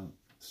who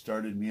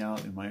started me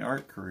out in my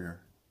art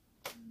career.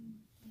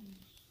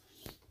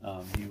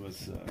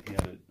 He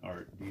had an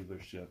art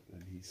dealership,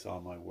 and he saw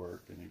my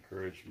work and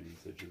encouraged me. He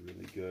said, "You're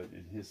really good."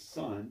 And his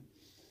son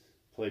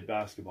played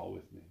basketball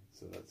with me,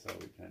 so that's how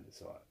we kind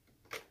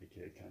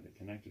of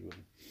connected with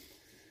him.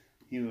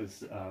 He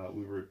was,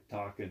 we were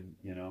talking,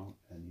 and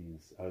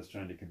I was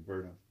trying to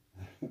convert him.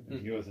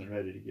 And he wasn't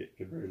ready to get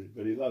converted,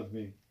 but he loved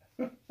me.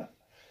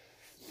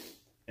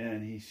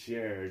 And he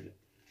shared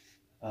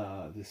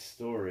this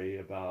story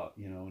about,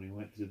 when he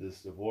went through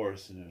this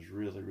divorce, and it was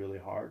really, really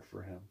hard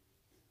for him.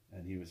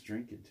 And he was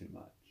drinking too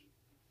much.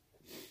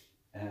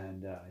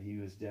 And he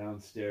was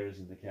downstairs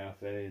in the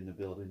cafe in the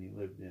building he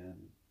lived in.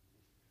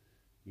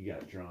 He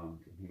got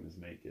drunk, and he was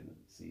making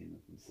a scene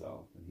of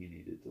himself, and he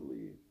needed to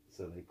leave.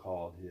 So they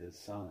called his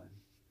son,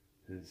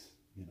 who's,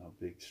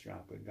 big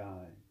strapping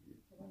guy.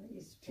 The one that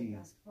used to play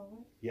basketball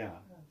with? Yeah.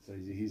 Oh. So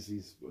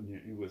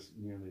he was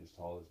nearly as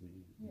tall as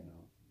me,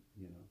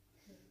 Yeah.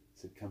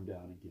 Said, "Come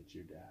down and get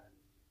your dad."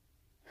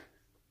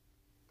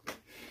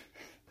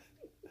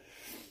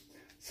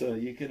 So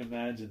you can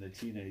imagine the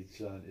teenage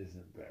son is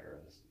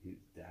embarrassed. His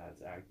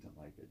dad's acting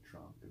like a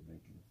drunk and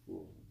making a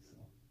fool of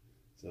himself.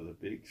 So the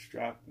big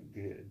strapping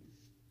kid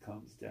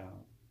comes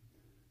down,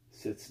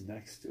 sits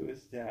next to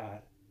his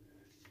dad.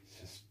 It's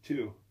just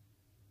two.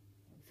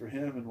 One for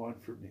him and one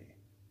for me.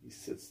 He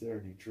sits there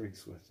and he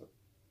drinks with them.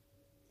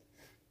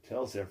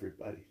 Tells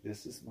everybody,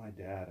 "This is my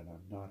dad and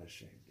I'm not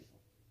ashamed of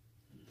him.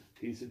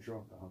 He's a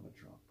drunk, I'm a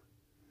drunk."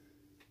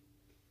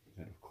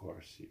 And of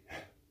course he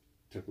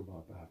took him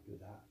up after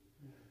that.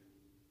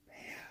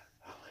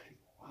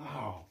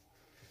 Wow.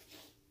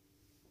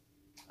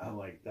 I'm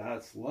like,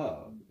 that's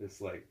love. It's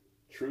like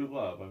true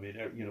love. I mean,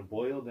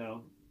 boil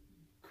down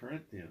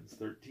Corinthians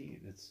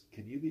 13. It's,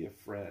 can you be a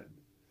friend?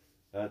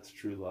 That's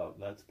true love.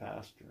 That's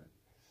pastoring.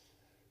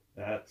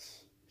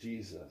 That's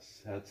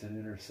Jesus. That's an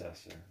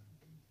intercessor.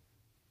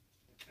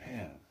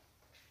 Man.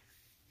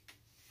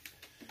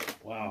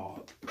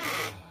 Wow.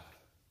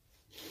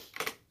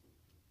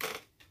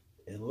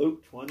 In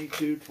Luke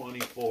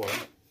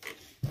 22:24,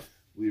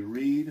 we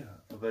read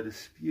of a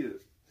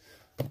dispute.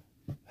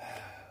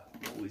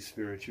 Holy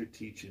Spirit, you're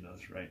teaching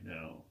us right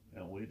now.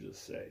 And we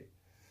just say,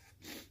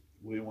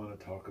 we want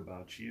to talk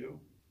about you.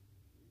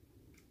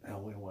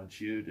 And we want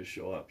you to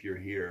show up. You're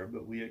here,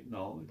 but we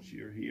acknowledge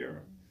you're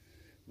here.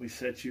 We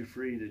set you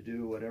free to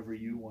do whatever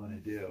you want to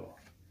do.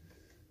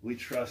 We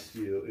trust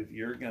you. If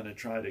you're going to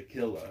try to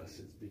kill us,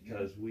 it's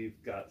because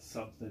we've got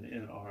something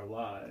in our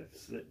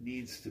lives that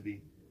needs to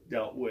be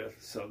dealt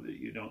with so that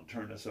you don't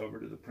turn us over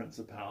to the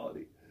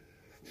principality.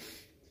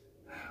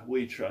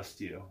 We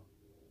trust you.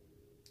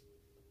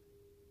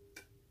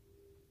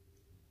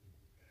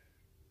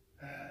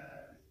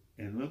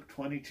 In Luke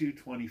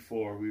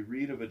 22:24, we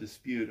read of a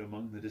dispute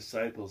among the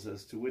disciples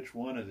as to which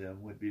one of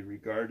them would be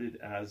regarded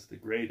as the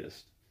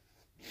greatest.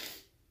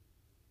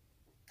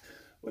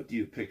 What do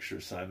you picture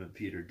Simon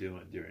Peter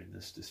doing during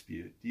this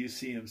dispute? Do you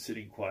see him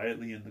sitting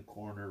quietly in the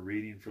corner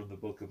reading from the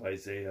book of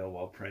Isaiah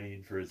while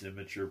praying for his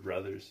immature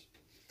brothers?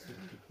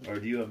 Or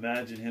do you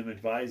imagine him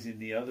advising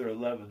the other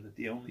 11 that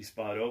the only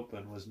spot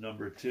open was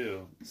number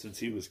 2, since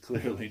he was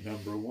clearly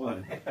number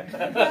 1?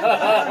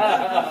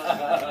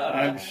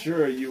 I'm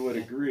sure you would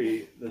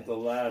agree that the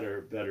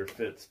latter better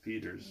fits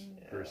Peter's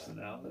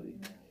personality.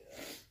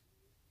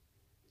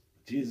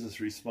 Jesus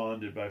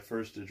responded by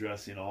first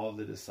addressing all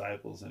the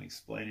disciples and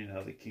explaining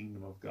how the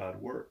kingdom of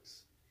God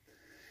works.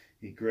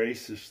 He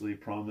graciously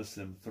promised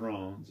them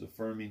thrones,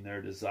 affirming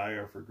their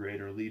desire for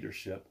greater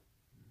leadership.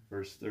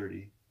 Verse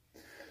 30.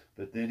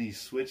 But then he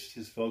switched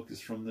his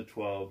focus from the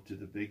 12 to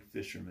the big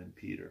fisherman,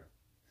 Peter.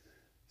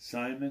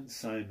 Simon,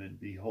 Simon,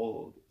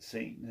 behold,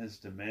 Satan has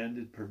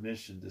demanded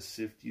permission to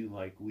sift you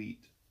like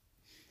wheat.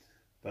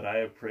 But I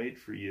have prayed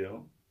for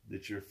you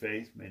that your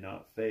faith may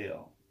not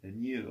fail.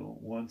 And you,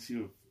 once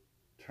you have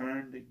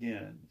turned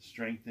again,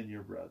 strengthen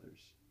your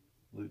brothers.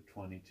 Luke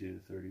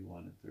 22:31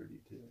 and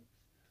 32.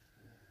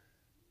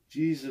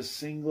 Jesus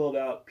singled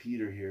out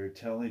Peter here,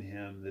 telling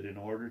him that in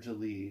order to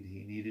lead,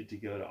 he needed to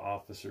go to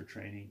officer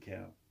training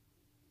camp.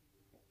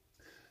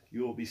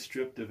 You will be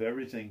stripped of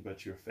everything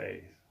but your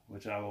faith,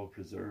 which I will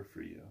preserve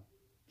for you,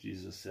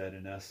 Jesus said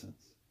in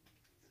essence.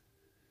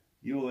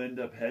 You will end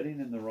up heading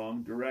in the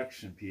wrong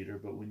direction, Peter,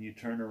 but when you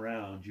turn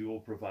around, you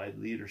will provide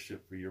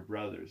leadership for your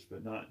brothers,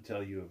 but not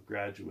until you have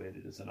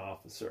graduated as an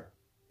officer.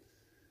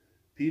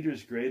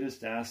 Peter's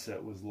greatest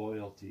asset was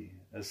loyalty.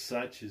 As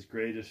such, his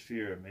greatest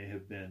fear may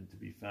have been to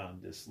be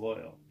found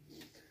disloyal.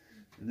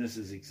 And this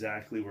is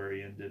exactly where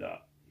he ended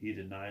up. He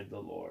denied the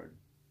Lord.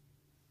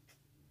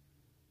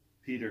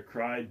 Peter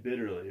cried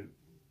bitterly,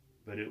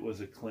 but it was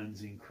a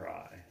cleansing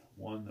cry,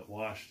 one that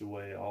washed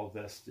away all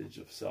vestige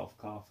of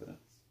self-confidence.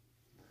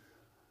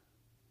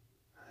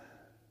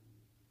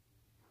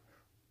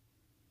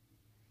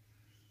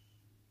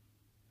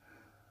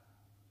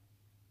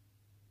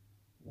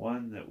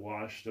 One that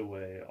washed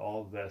away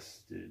all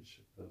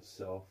vestige of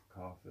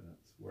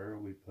self-confidence. Where are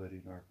we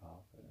putting our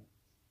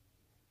confidence?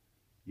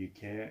 You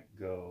can't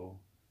go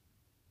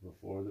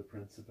before the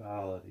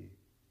principality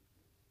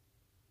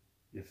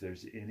if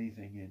there's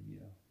anything in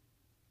you.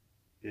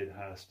 It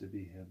has to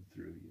be him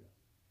through you.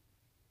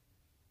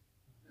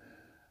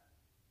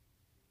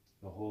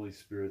 The Holy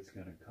Spirit's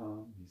going to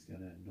come. He's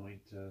going to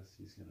anoint us.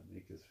 He's going to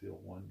make us feel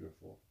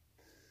wonderful.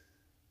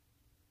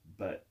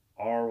 But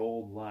our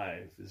old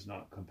life is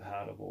not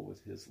compatible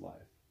with his life.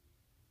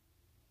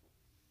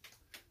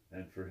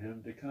 And for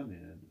him to come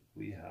in,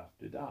 we have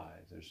to die.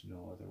 There's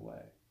no other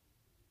way.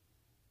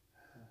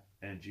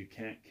 And you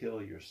can't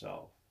kill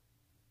yourself.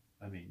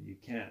 I mean, you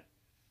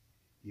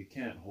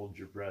can't hold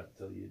your breath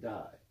till you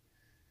die.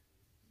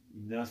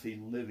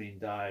 Nothing living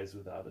dies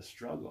without a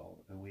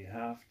struggle. And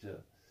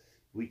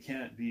we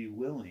can't be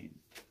willing.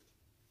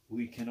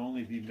 We can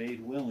only be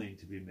made willing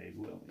to be made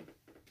willing.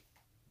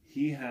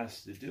 He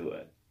has to do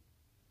it.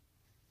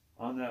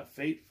 On that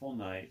fateful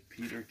night,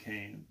 Peter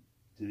came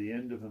to the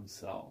end of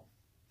himself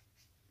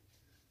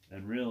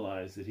and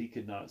realized that he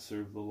could not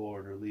serve the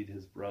Lord or lead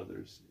his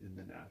brothers in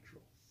the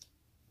natural.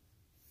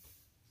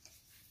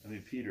 I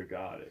mean, Peter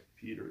got it.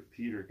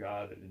 Peter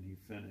got it, and he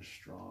finished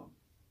strong.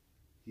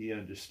 He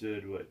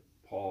understood what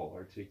Paul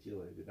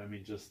articulated. I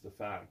mean, just the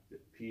fact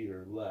that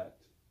Peter let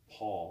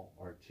Paul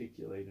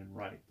articulate and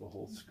write the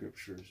whole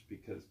scriptures,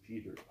 because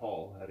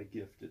Paul had a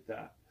gift at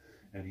that,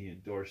 and he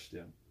endorsed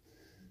him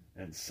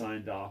and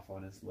signed off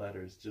on his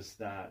letters. Just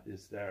that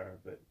is there.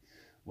 But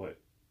what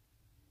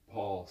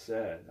Paul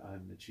said,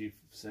 I'm the chief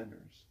of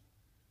sinners.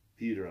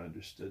 Peter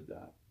understood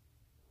that.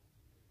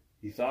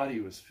 He thought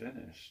he was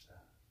finished.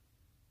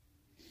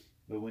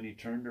 But when he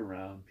turned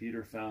around,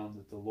 Peter found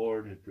that the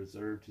Lord had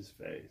preserved his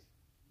faith.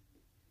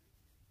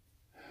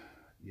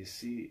 You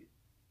see,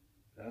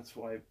 that's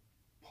why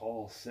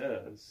Paul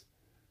says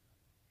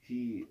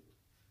we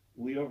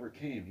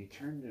overcame. He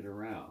turned it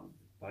around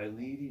by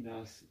leading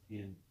us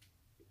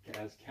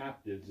as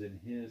captives in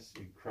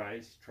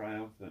Christ's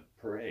triumphant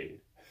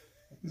parade.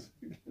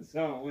 That's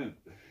how it went.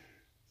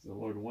 So the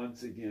Lord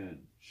once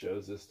again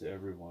shows us to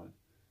everyone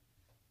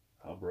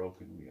how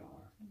broken we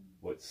are,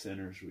 what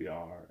sinners we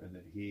are, and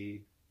that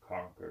he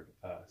conquered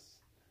us.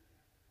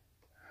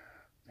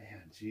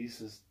 Man,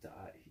 Jesus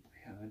died.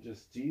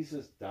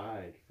 Jesus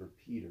died for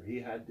Peter. He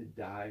had to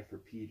die for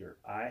Peter.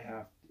 I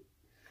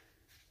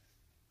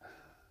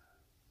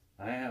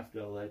have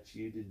to let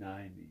you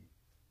deny me.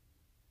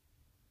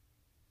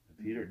 And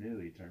Peter knew.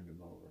 He turned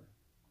him over.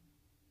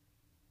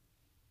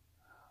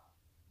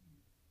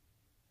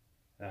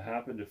 That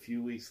happened a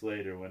few weeks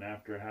later when,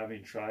 after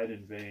having tried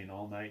in vain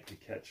all night to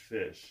catch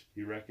fish,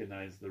 he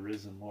recognized the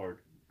risen Lord.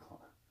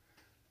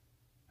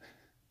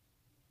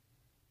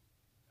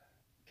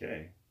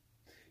 Okay.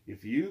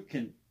 If you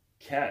can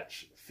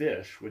catch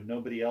fish when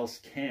nobody else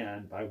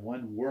can by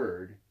one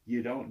word,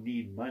 you don't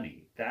need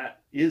money.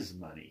 That is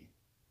money.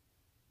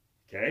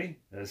 Okay?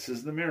 This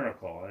is the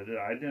miracle.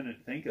 I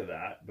didn't think of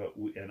that, but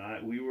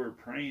we were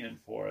praying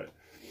for it.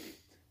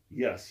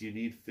 Yes, you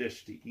need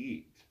fish to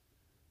eat.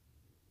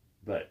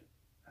 But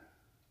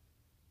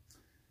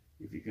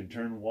if you can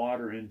turn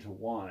water into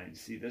wine,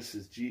 see, this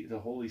is the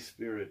Holy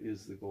Spirit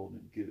is the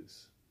golden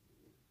goose.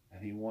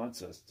 And he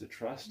wants us to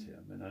trust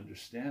him and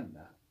understand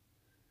that.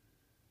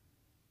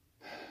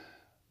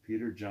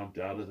 Peter jumped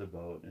out of the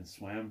boat and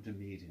swam to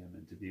meet him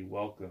and to be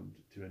welcomed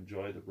to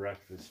enjoy the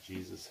breakfast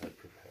Jesus had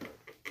prepared.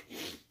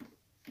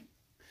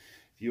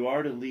 If you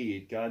are to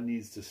lead, God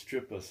needs to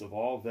strip us of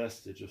all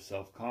vestige of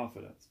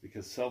self-confidence,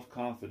 because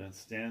self-confidence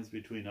stands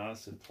between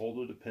us and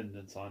total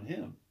dependence on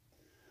him.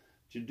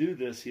 To do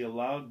this, he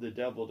allowed the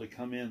devil to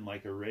come in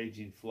like a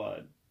raging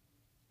flood.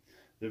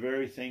 The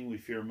very thing we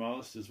fear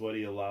most is what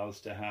he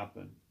allows to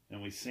happen,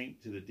 and we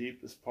sink to the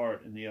deepest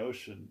part in the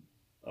ocean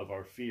of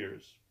our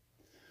fears,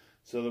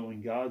 so that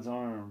when God's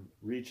arm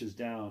reaches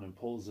down and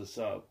pulls us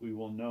up, we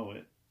will know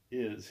it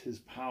is his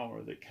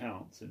power that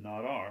counts and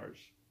not ours.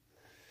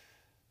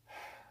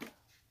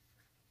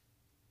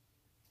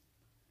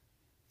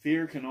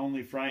 Fear can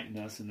only frighten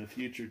us in the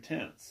future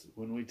tense.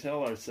 When we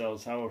tell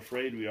ourselves how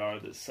afraid we are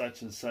that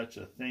such and such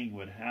a thing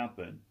would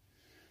happen,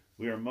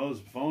 we are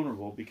most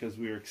vulnerable because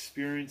we are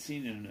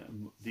experiencing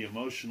in the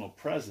emotional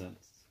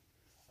presence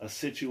a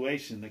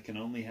situation that can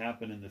only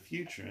happen in the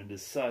future, and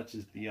as such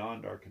is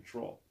beyond our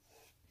control.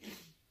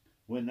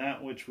 When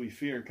that which we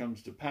fear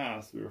comes to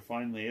pass, we are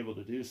finally able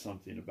to do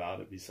something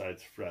about it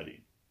besides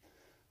fretting.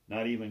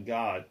 Not even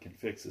God can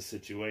fix a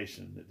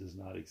situation that does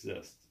not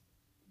exist.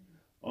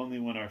 Only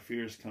when our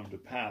fears come to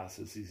pass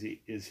is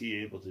he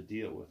able to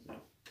deal with them.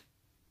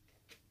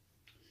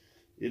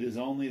 It is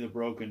only the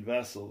broken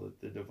vessel that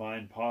the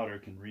divine potter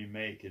can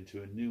remake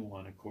into a new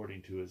one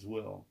according to his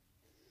will.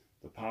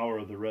 The power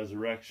of the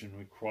resurrection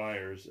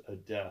requires a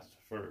death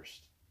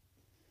first.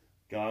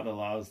 God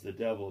allows the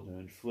devil to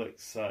inflict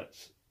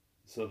such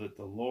so that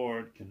the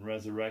Lord can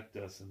resurrect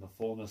us in the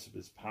fullness of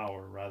his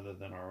power rather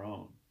than our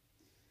own.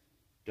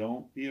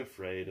 Don't be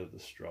afraid of the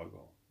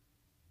struggle.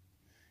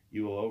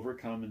 You will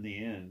overcome in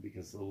the end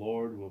because the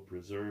Lord will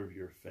preserve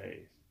your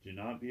faith. Do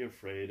not be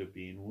afraid of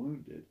being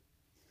wounded.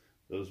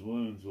 Those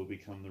wounds will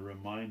become the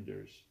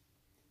reminders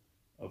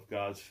of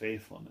God's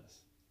faithfulness.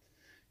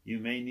 You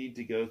may need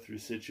to go through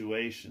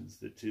situations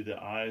that to the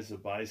eyes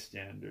of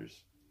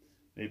bystanders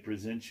may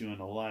present you in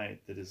a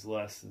light that is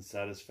less than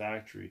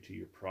satisfactory to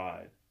your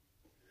pride.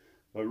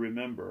 But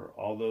remember,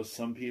 although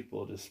some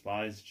people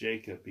despised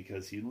Jacob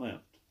because he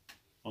limped,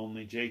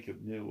 only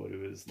Jacob knew what it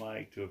was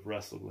like to have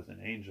wrestled with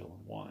an angel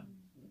and won.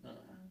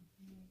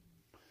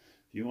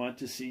 If you want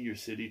to see your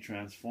city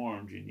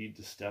transformed, you need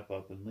to step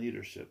up in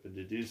leadership, and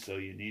to do so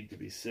you need to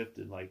be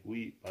sifted like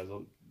wheat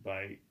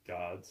by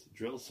God's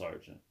drill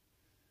sergeant.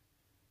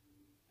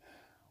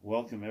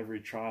 Welcome every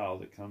trial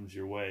that comes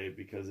your way,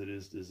 because it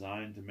is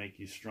designed to make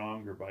you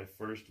stronger by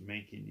first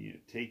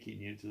taking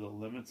you to the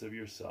limits of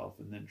yourself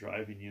and then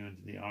driving you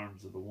into the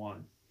arms of the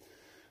one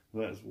who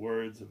has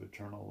words of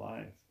eternal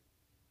life.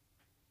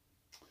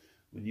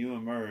 When you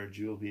emerge,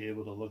 you will be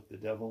able to look the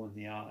devil in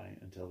the eye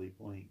until he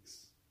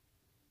blinks.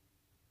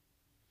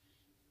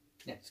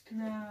 That's good.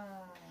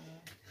 Ah.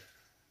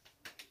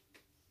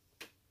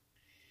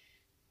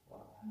 Wow.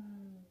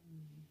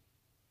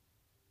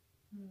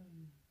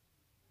 Hmm.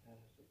 That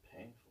is a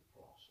painful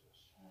process.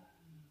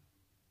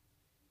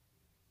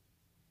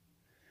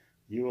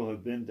 You will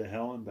have been to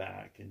hell and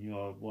back, and you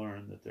will have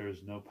learned that there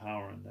is no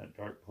power in that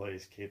dark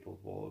place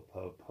capable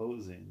of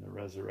opposing the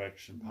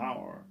resurrection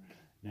power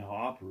now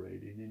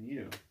operating in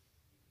you.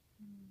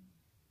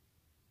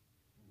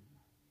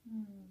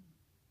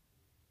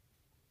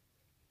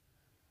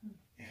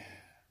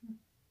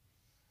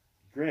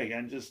 Greg,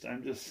 I'm just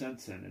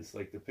sensing, it's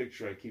like the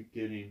picture I keep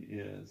getting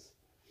is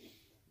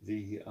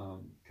the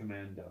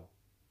commando.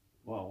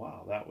 Well,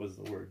 wow, that was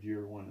the word.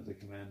 You're one of the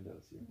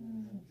commandos here.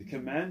 The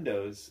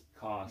commandos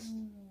cost,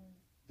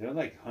 they're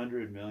like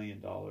 $100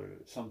 million,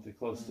 something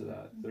close to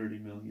that, $30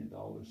 million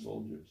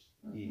soldiers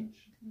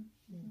each.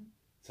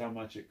 That's how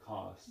much it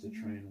costs to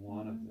train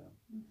one of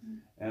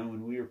them. And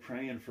when we were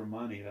praying for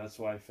money, that's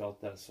why I felt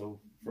that so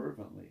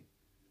fervently.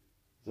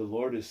 The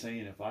Lord is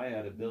saying, if I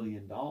had $1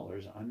 billion,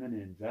 I'm going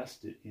to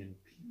invest it in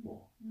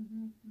people.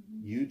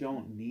 You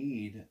don't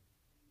need...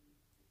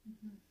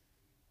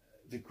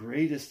 The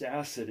greatest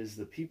asset is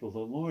the people. The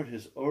Lord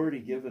has already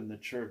given the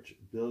church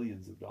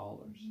billions of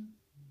dollars.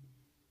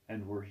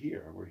 And we're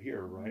here. We're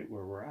here right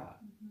where we're at.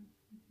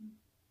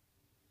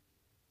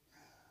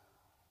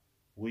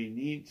 We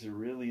need to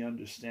really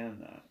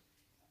understand that.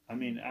 I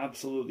mean,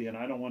 absolutely. And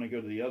I don't want to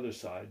go to the other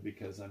side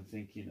because I'm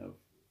thinking of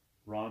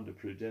Rhonda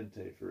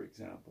Prudente, for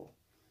example.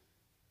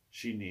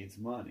 She needs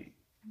money.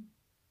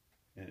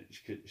 and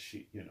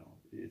she,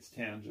 it's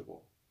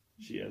tangible.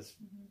 She has,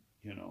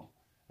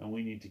 and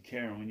we need to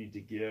care and we need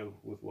to give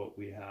with what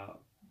we have.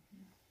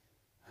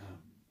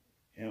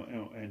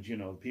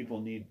 And people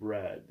need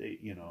bread. They,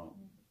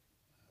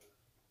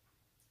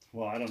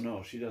 well, I don't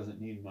know. She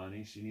doesn't need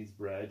money. She needs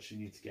bread. She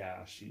needs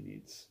gas. She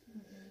needs,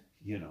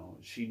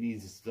 she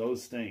needs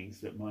those things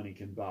that money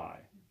can buy.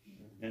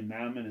 And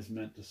mammon is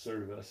meant to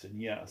serve us. And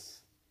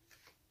yes,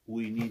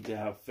 we need to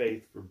have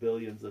faith for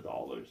billions of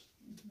dollars.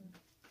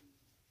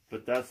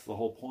 But that's the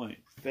whole point.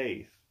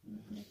 Faith.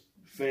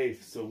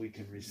 Faith so we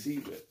can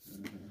receive it.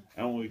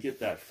 And when we get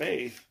that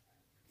faith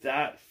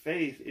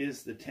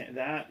is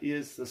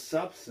the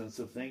substance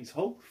of things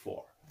hoped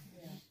for.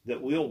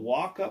 That we'll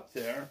walk up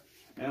there,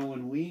 and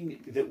when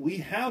we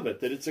have it,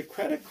 that it's a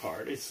credit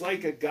card. It's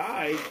like a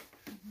guy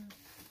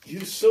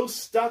who's so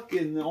stuck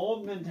in the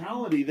old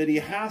mentality that he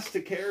has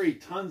to carry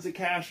tons of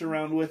cash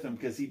around with him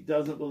because he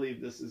doesn't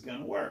believe this is going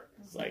to work.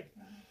 It's like,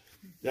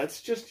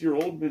 that's just your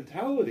old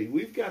mentality.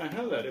 We've got to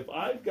have that. If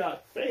I've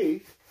got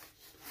faith,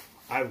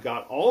 I've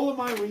got all of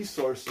my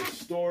resources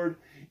stored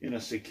in a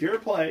secure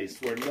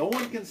place where no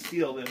one can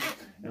steal them.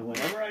 And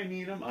whenever I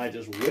need them, I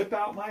just whip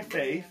out my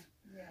faith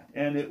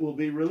and it will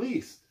be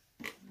released.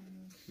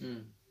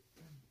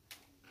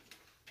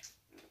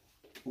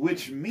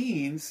 Which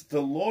means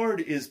the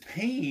Lord is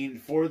paying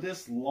for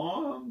this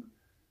long.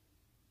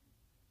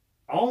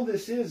 All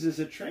this is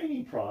a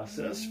training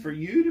process for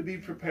you to be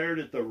prepared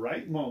at the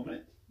right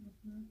moment.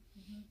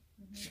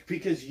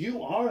 Because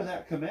you are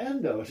that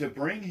commando to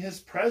bring his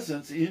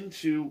presence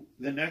into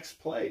the next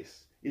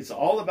place. It's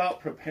all about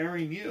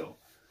preparing you.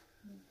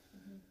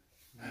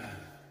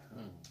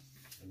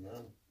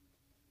 Amen.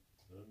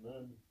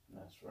 Amen.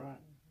 That's right.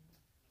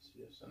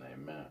 Yes and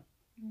amen.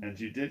 And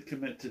you did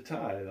commit to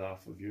tithe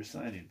off of your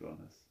signing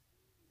bonus.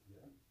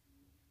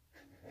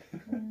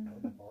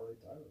 I'm already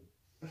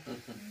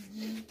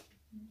tired.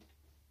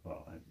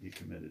 Well, you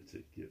committed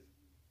to give.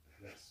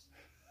 Yes.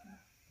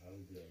 I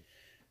would give.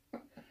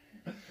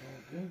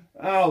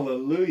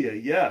 Hallelujah.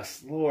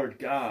 Yes, Lord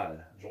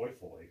God.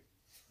 Joyfully.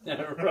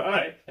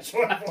 Right.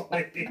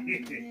 Joyfully.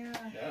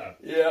 Yeah.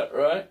 Yeah,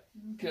 right.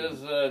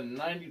 Because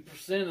 90%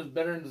 is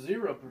better than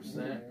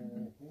 0%.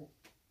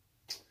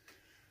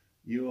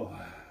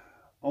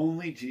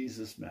 Only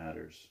Jesus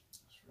matters.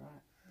 That's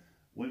right.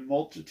 When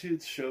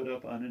multitudes showed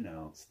up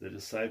unannounced, the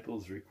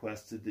disciples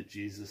requested that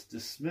Jesus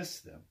dismiss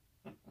them.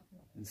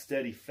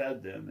 Instead, he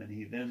fed them, and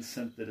he then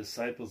sent the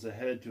disciples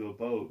ahead to a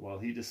boat while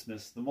he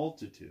dismissed the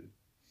multitude.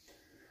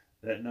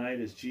 That night,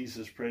 as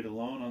Jesus prayed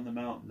alone on the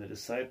mountain, the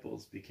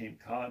disciples became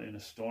caught in a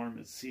storm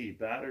at sea,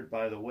 battered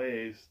by the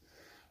waves,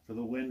 for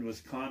the wind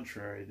was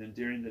contrary. Then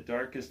during the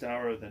darkest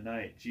hour of the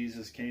night,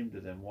 Jesus came to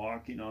them,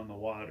 walking on the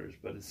waters.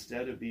 But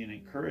instead of being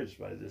encouraged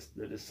by this,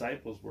 the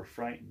disciples were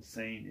frightened,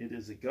 saying, "It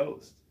is a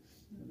ghost."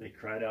 And they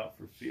cried out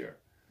for fear.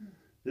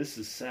 This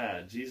is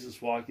sad. Jesus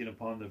walking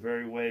upon the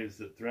very waves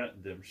that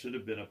threatened them should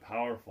have been a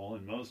powerful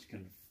and most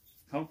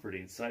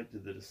comforting sight to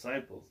the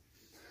disciples.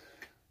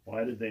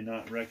 Why did they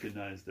not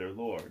recognize their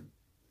Lord?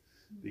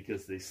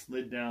 Because they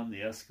slid down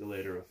the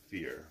escalator of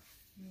fear.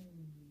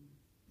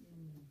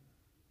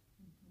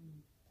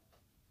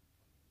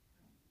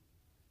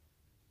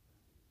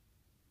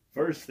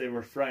 First, they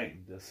were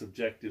frightened, a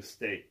subjective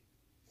state.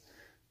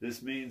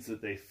 This means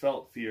that they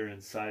felt fear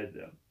inside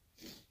them.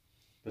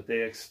 But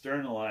they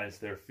externalized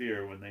their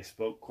fear when they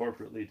spoke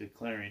corporately,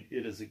 declaring,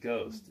 "It is a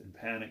ghost," and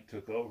panic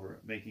took over,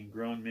 making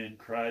grown men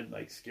cry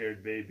like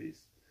scared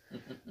babies.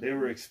 They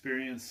were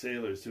experienced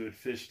sailors who had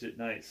fished at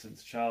night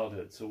since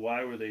childhood, so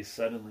why were they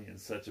suddenly in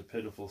such a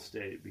pitiful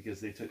state? Because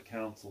they took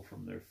counsel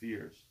from their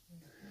fears.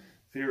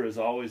 Fear is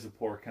always a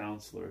poor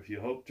counselor. If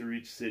you hope to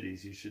reach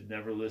cities, you should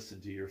never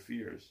listen to your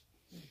fears.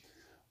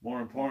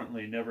 More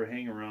importantly, never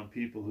hang around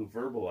people who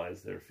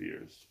verbalize their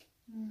fears.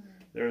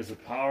 There is a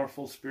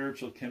powerful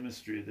spiritual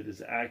chemistry that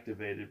is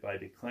activated by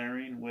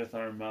declaring with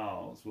our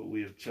mouths what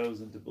we have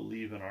chosen to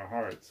believe in our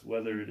hearts,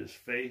 whether it is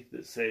faith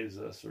that saves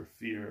us or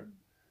fear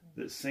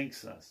that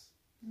sinks us.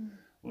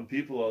 When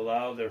people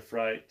allow their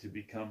fright to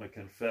become a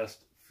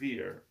confessed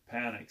fear,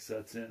 panic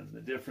sets in.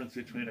 The difference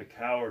between a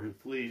coward who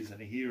flees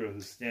and a hero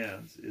who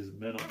stands is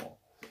minimal.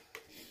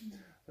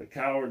 The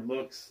coward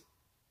looks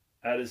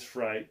at his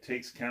fright,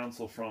 takes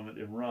counsel from it,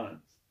 and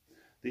runs.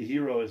 The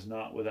hero is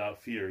not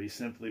without fear. He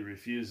simply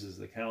refuses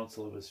the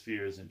counsel of his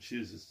fears and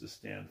chooses to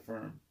stand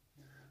firm.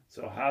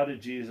 So how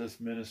did Jesus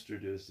minister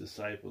to his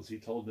disciples? He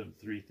told them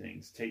 3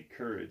 things. Take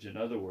courage. In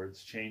other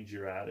words, change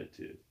your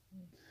attitude.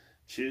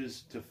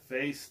 Choose to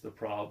face the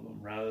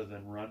problem rather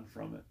than run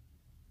from it.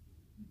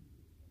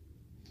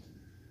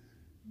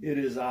 It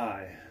is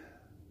I.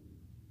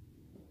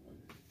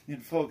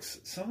 And folks,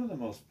 some of the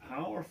most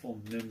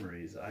powerful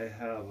memories I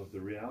have of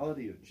the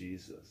reality of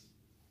Jesus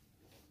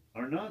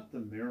are not the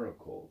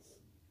miracles.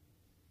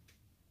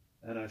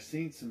 And I've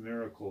seen some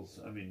miracles,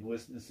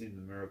 witnessing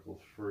the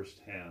miracles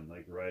firsthand,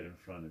 like right in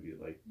front of you,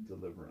 like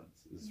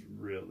deliverance is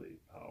really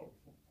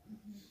powerful.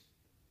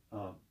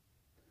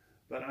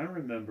 But I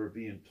remember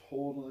being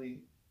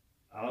totally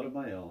out of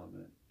my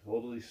element,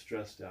 totally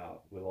stressed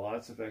out with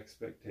lots of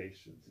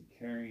expectations and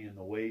carrying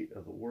the weight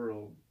of the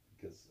world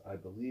because I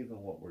believe in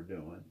what we're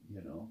doing,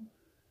 you know,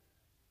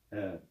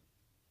 and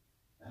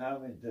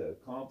having to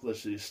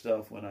accomplish these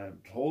stuff when I'm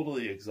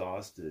totally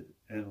exhausted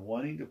and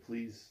wanting to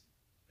please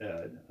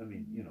Ed. I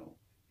mean, you know,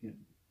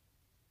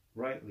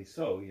 rightly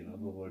so, you know,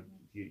 the Lord,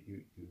 you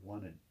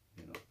want to,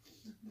 you know,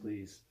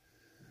 please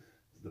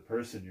the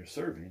person you're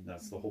serving.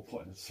 That's the whole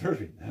point of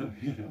serving them,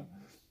 you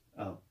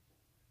know.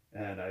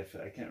 And I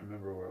can't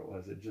remember where it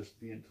was. It just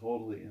being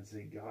totally and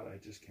saying, God, I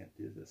just can't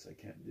do this. I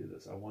can't do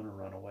this. I want to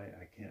run away.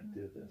 I can't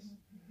do this.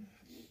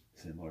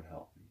 Saying, Lord,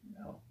 help me,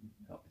 help me,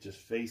 help me. Just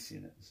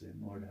facing it and saying,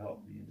 Lord,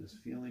 help me. And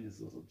just feeling his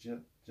little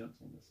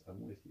gentleness. I'm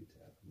with you,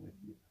 Ted. I'm with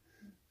you.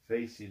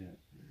 Facing it.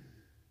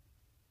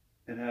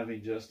 And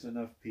having just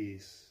enough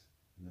peace.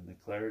 And then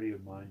the clarity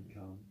of mind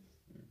comes.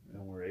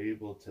 And we're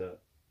able to,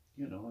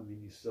 you know, I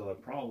mean, you still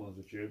have problems,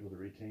 but you're able to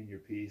retain your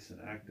peace and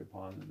act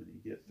upon them, and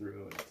you get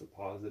through, and it's a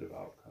positive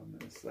outcome.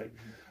 And it's like,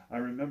 I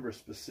remember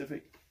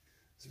specific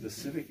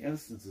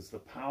instances, the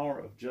power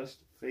of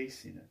just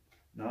facing it,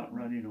 not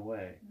running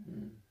away.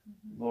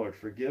 Lord,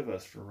 forgive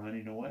us for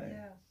running away.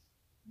 Yes.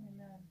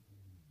 Amen.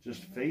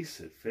 Just face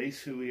it.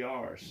 Face who we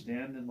are.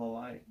 Stand in the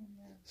light.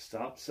 Amen.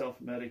 Stop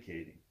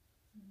self-medicating.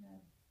 Amen.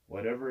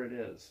 Whatever it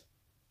is.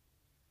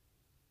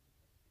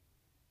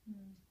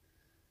 Mm.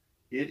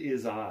 It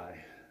is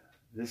I.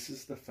 This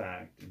is the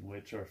fact in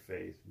which our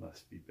faith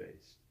must be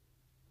based.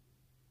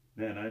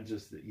 Man, I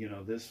just, you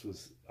know, this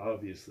was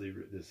obviously,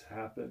 this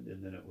happened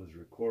and then it was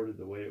recorded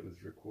the way it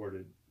was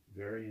recorded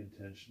very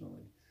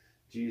intentionally.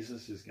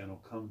 Jesus is going to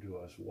come to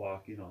us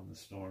walking on the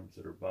storms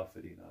that are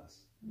buffeting us,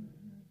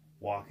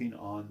 walking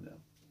on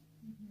them.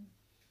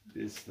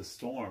 It's the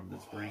storm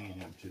that's bringing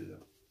him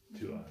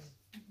to us.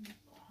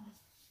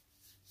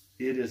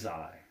 It is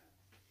I.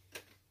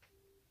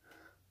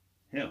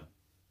 Him.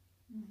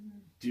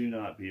 Do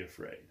not be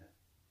afraid.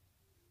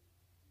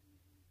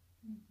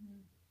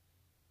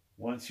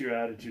 Once your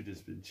attitude has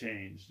been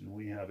changed and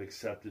we have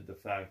accepted the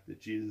fact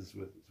that Jesus is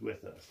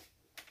with us,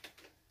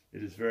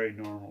 it is very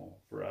normal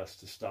for us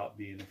to stop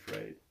being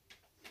afraid.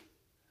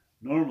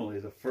 Normally,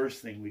 the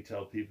first thing we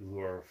tell people who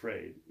are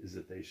afraid is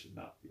that they should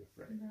not be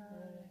afraid.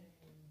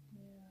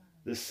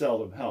 This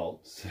seldom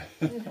helps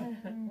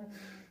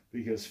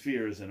because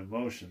fear is an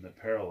emotion that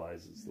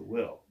paralyzes the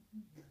will.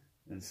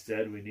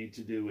 Instead, we need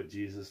to do what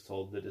Jesus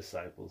told the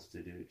disciples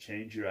to do.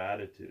 Change your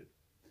attitude.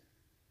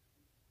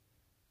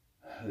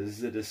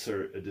 This is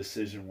a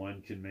decision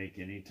one can make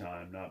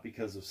anytime, not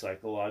because of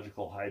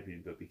psychological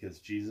hyping, but because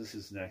Jesus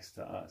is next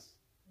to us.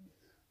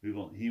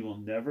 He will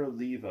never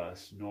leave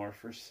us nor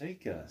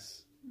forsake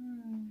us.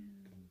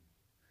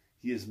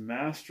 He is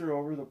master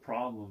over the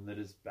problem that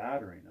is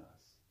battering us.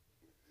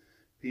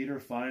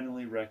 Peter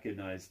finally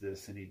recognized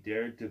this, and he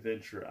dared to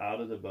venture out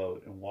of the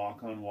boat and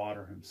walk on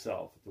water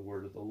himself at the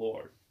word of the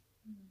Lord.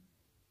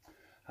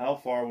 How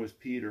far was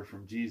Peter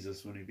from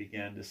Jesus when he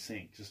began to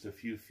sink? Just a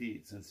few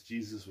feet, since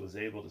Jesus was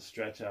able to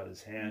stretch out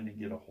his hand and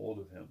get a hold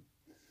of him.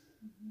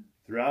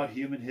 Throughout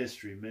human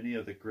history, many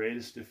of the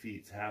greatest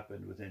defeats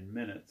happened within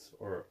minutes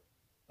or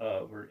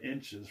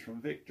inches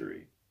from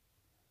victory.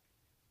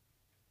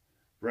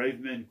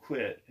 Brave men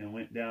quit and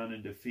went down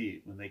in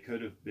defeat when they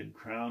could have been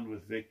crowned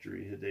with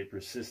victory had they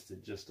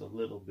persisted just a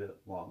little bit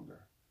longer.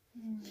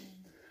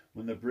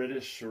 When the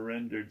British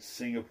surrendered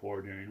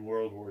Singapore during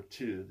World War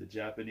II, the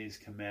Japanese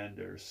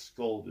commander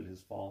scolded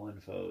his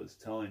fallen foes,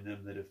 telling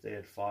them that if they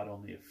had fought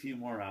only a few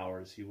more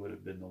hours, he would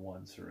have been the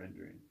one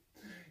surrendering.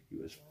 He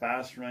was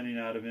fast running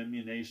out of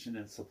ammunition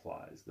and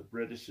supplies. The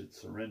British had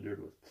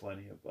surrendered with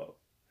plenty of both.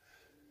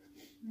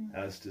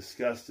 As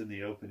discussed in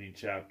the opening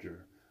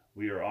chapter,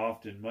 we are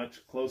often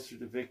much closer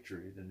to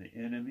victory than the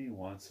enemy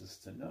wants us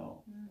to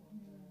know.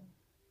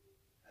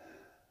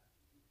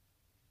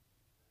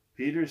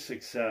 Peter's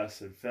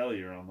success and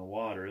failure on the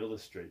water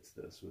illustrates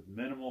this. With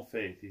minimal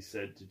faith, he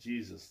said to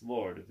Jesus,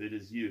 Lord, if it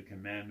is you,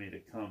 command me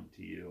to come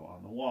to you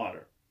on the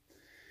water.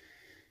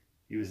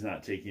 He was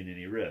not taking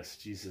any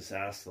risks. Jesus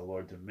asked the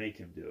Lord to make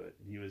him do it,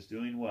 and he was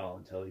doing well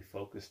until he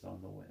focused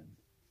on the wind.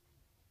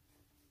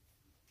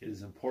 It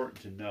is important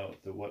to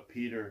note that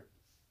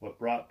what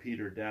brought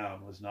Peter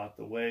down was not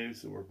the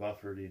waves that were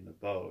buffeting the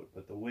boat,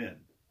 but the wind.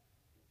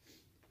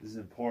 This is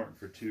important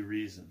for two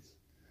reasons.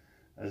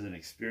 As an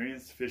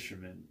experienced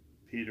fisherman,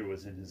 Peter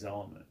was in his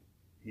element.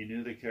 He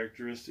knew the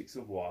characteristics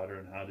of water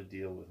and how to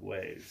deal with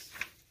waves.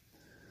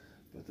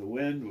 But the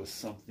wind was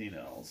something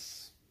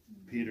else.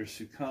 Peter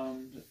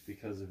succumbed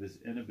because of his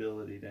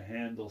inability to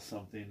handle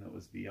something that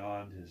was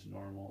beyond his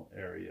normal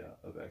area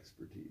of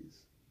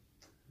expertise.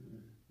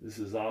 This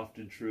is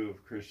often true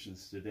of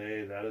Christians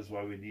today. That is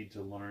why we need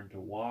to learn to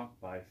walk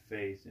by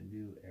faith in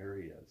new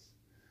areas.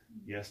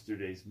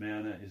 Yesterday's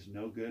manna is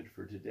no good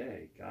for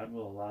today. God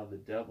will allow the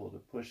devil to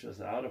push us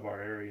out of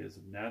our areas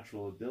of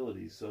natural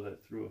abilities so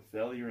that through a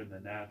failure in the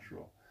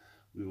natural,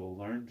 we will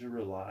learn to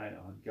rely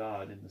on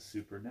God in the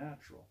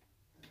supernatural.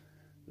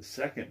 The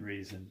second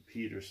reason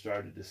Peter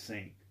started to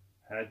sink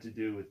had to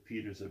do with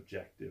Peter's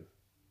objective.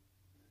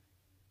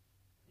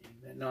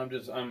 No,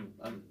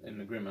 I'm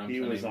in agreement. He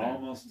saying was amen.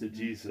 almost to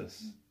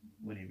Jesus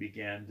when he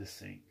began to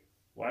sink.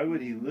 Why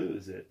would he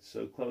lose it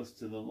so close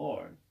to the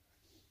Lord?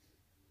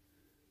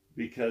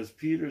 Because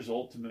Peter's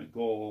ultimate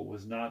goal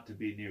was not to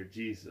be near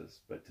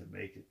Jesus, but to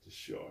make it to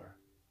shore.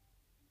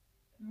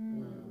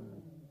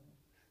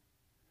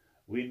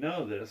 We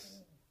know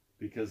this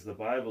because the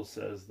Bible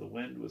says the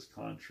wind was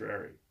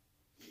contrary,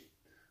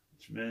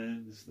 which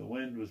means the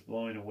wind was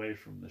blowing away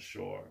from the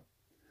shore,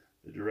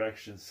 the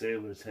direction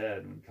sailors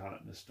head when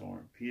caught in a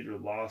storm. Peter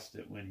lost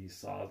it when he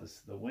saw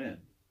the wind.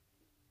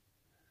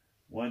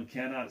 One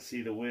cannot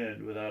see the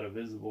wind without a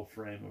visible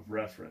frame of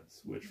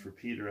reference, which for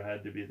Peter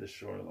had to be the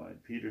shoreline.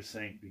 Peter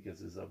sank because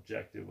his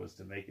objective was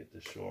to make it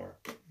to shore,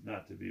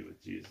 not to be with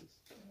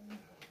Jesus.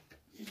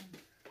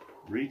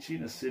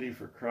 Reaching a city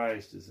for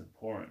Christ is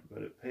important,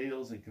 but it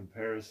pales in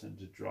comparison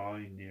to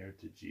drawing near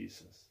to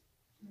Jesus.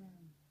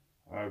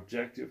 Our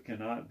objective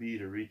cannot be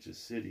to reach a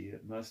city.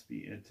 It must be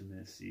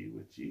intimacy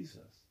with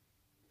Jesus.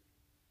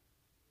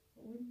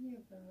 But wouldn't he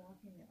have been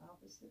walking the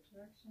opposite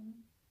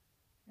direction?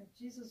 If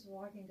Jesus was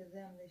walking to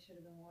them, they should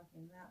have been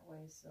walking that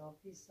way. So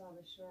if he saw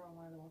the shore and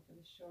wanted to walk to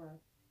the shore,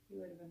 he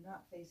would have been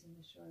not facing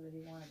the shore that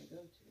he wanted to go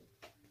to.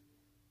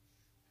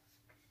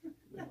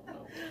 We don't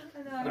know.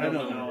 I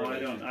don't know. I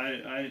don't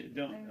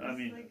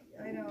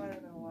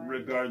know why.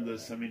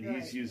 Regardless, I mean,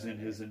 he's using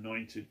his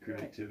anointed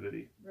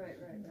creativity. Right.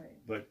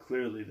 But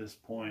clearly this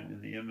point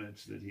in the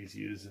image that he's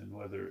using,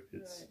 whether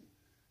it's,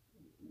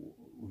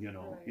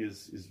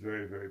 is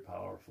very, very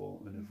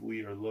powerful. And if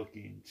we are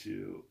looking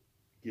to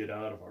get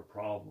out of our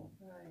problem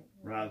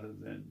rather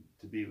than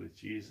to be with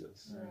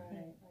Jesus, I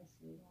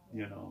see.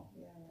 Makes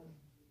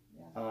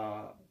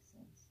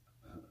sense.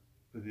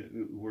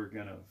 We're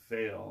going to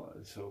fail.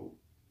 So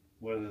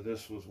whether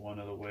this was one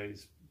of the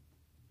ways,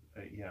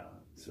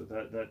 so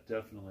that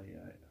definitely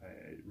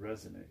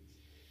resonates.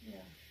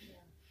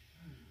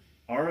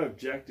 Our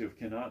objective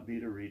cannot be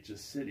to reach a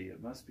city.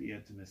 It must be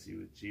intimacy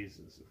with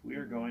Jesus. If we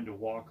are going to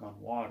walk on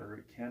water,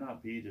 it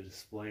cannot be to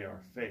display our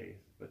faith,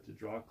 but to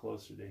draw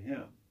closer to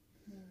him.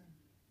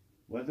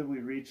 Whether we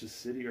reach a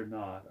city or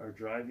not, our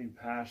driving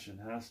passion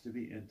has to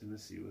be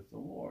intimacy with the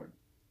Lord.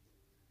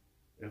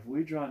 If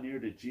we draw near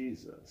to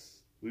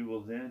Jesus, we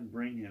will then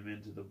bring him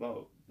into the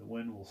boat. The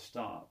wind will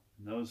stop,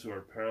 and those who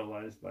are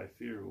paralyzed by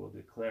fear will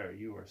declare,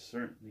 "You are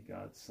certainly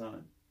God's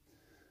son."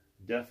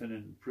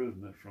 Definite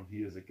improvement from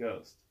 "he is a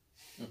ghost."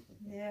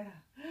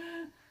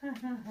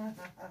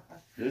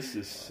 This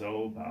is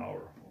so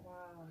powerful.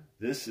 Wow.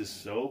 This is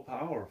so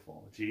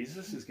powerful.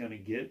 Jesus is going to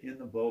get in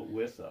the boat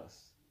with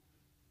us.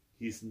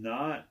 He's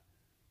not,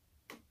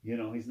 he's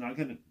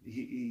going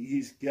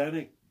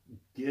to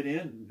get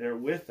in there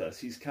with us.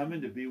 He's coming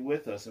to be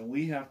with us, and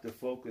we have to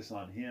focus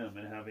on him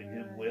and having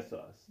him with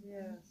us.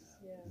 Yes.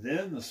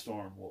 Then the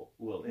storm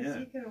will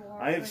end.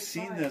 I have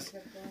seen this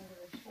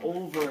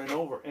over and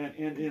over,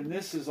 and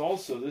this is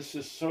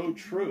so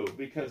true,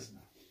 because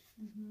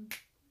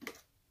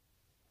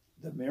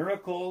the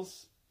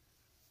miracles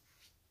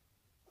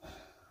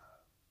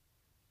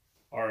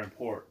are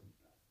important.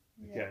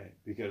 Okay,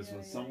 because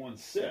when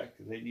someone's sick,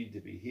 they need to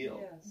be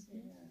healed.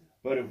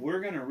 But if we're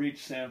going to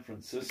reach San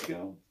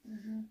Francisco,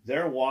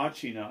 they're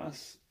watching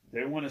us.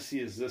 They want to see,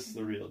 is this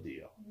the real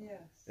deal?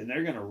 And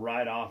they're going to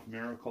write off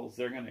miracles.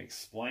 They're going to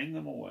explain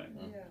them away.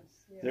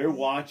 They're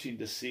watching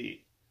to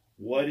see,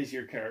 what is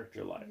your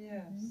character like?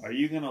 Are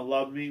you going to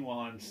love me while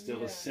I'm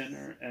still a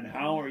sinner? And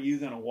how are you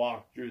going to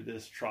walk through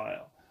this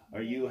trial?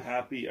 Are you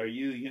happy? Are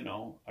you,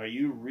 are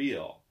you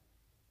real?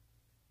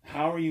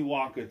 How are you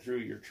walking through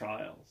your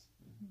trials?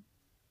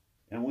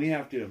 And we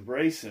have to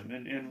embrace him,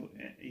 and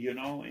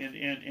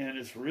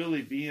it's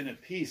really being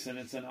at peace. And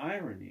it's an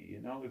irony,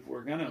 if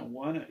we're going to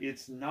want to,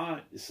 it's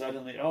not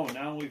suddenly, oh,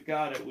 now we've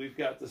got it. We've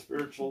got the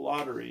spiritual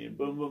lottery, and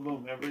boom, boom,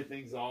 boom.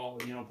 Everything's all,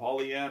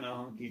 Pollyanna,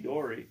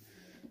 hunky-dory.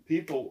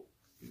 People,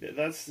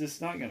 that's just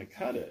not going to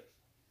cut it.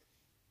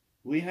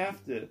 We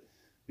have to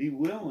be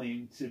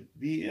willing to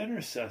be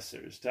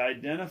intercessors, to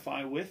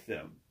identify with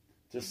them,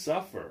 to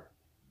suffer,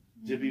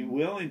 to be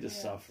willing to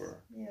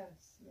suffer. Yes.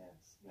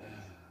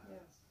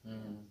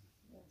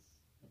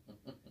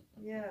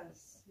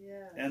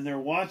 And they're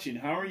watching.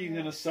 How are you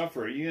going to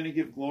suffer? Are you going to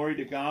give glory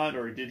to God,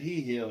 or did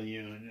he heal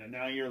you and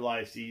now your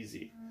life's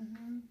easy?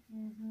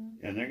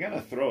 And they're going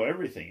to throw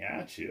everything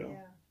at you.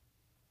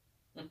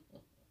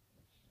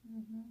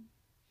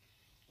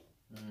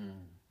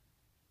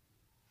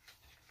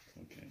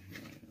 Okay,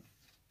 here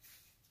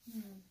I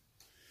am.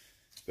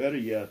 Better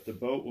yet, the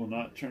boat will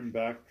not turn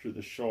back to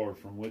the shore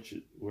from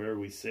where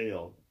we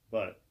sailed,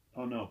 but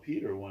oh no,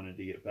 Peter wanted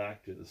to get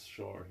back to the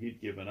shore. He'd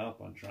given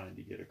up on trying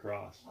to get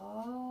across.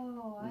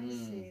 Oh, I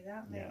see.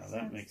 That makes sense.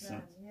 That makes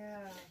sense.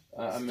 Yeah.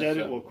 Instead,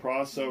 it will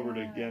cross over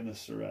to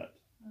Gennesaret,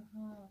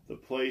 the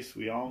place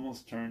we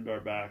almost turned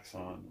our backs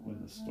on when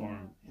the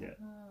storm hit.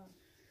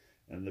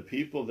 And the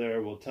people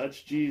there will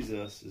touch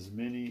Jesus. As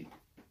many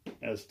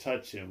as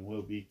touch him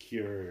will be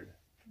cured,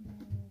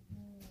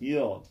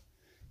 healed.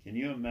 Can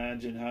you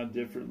imagine how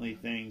differently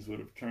things would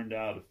have turned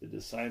out if the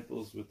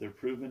disciples, with their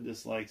proven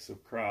dislikes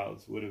of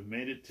crowds, would have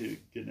made it to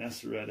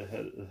Gennesaret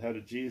ahead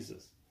of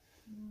Jesus?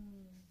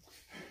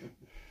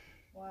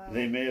 Wow.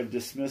 They may have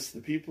dismissed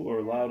the people or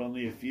allowed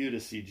only a few to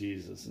see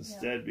Jesus.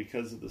 Instead,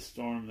 because of the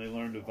storm, they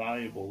learned a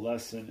valuable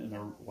lesson in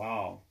a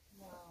wow.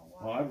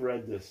 Well, I've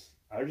read this.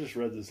 I just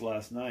read this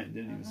last night and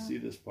didn't even see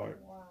this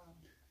part. Wow.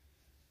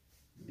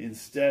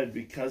 Instead,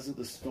 because of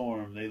the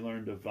storm, they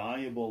learned a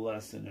valuable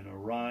lesson and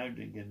arrived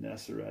in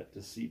Gennesaret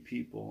to see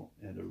people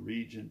and a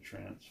region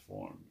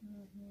transformed.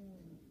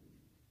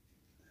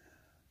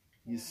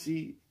 You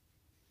see,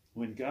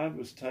 when God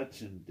was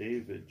touching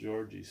David,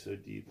 Georgie, so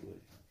deeply,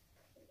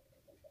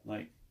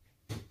 like,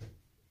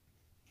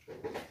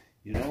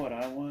 you know what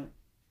I want?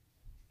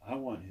 I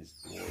want his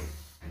glory.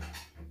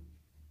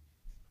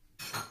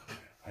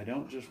 I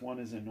don't just want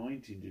his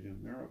anointing to do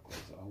miracles.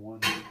 I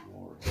want his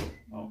glory.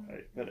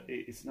 But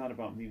it's not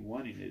about me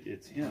wanting it.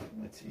 It's him.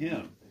 It's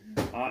him.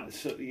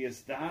 So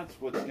yes, that's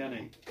what's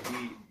gonna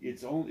be.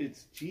 It's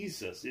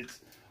Jesus.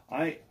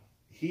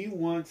 He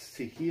wants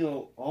to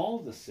heal all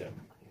the sick.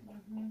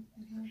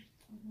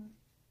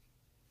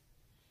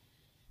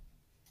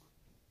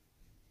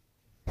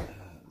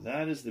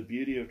 That is the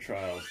beauty of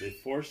trials. They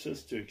force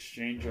us to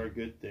exchange our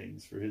good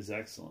things for his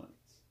excellence.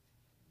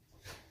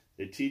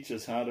 They teach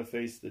us how to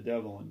face the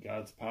devil and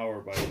God's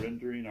power by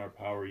rendering our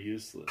power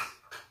useless.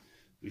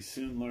 We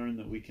soon learn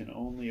that we can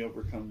only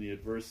overcome the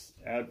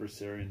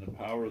adversary in the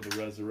power of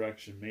the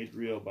resurrection made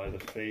real by the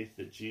faith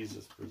that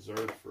Jesus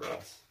preserved for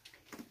us.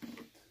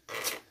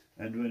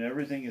 And when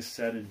everything is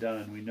said and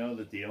done, we know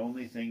that the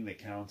only thing that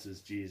counts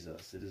is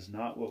Jesus. It is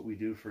not what we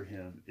do for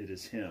him. It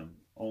is him,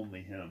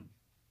 only him.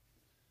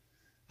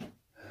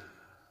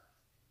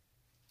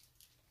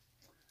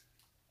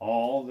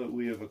 All that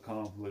we have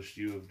accomplished,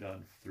 you have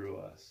done through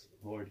us.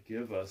 Lord,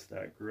 give us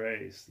that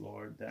grace,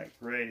 Lord, that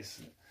grace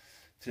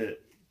to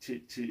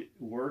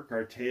work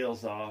our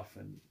tails off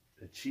and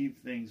achieve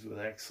things with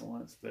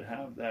excellence, but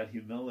have that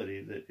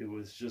humility that it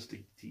was just to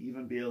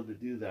even be able to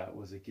do that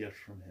was a gift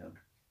from him.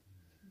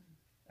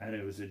 And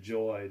it was a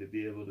joy to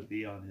be able to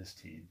be on his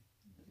team.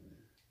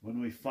 When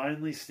we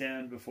finally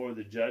stand before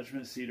the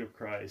judgment seat of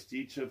Christ,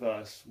 each of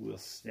us will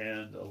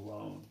stand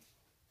alone.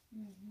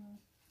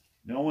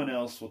 No one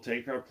else will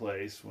take our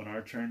place when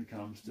our turn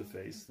comes to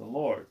face the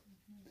Lord.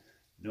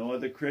 No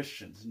other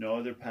Christians, no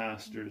other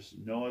pastors,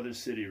 no other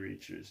city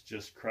reachers,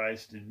 just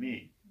Christ and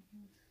me.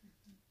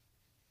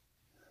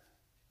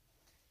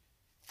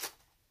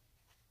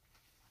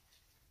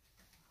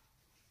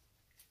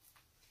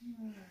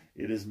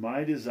 It is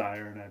my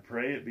desire, and I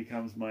pray it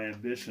becomes my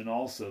ambition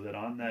also, that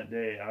on that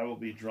day I will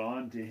be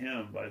drawn to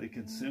him by the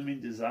consuming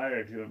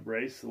desire to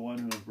embrace the one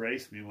who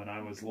embraced me when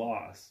I was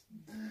lost.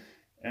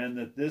 And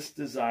that this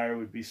desire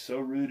would be so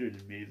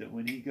rooted in me that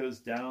when he goes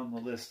down the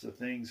list of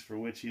things for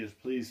which he is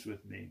pleased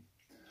with me,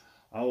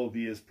 I will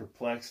be as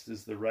perplexed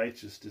as the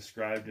righteous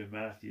described in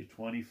Matthew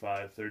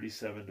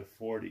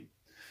 25:37-40,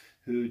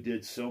 who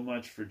did so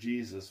much for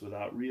Jesus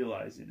without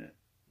realizing it.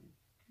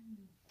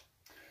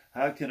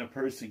 How can a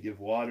person give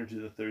water to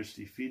the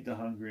thirsty, feed the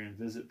hungry, and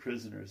visit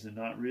prisoners and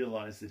not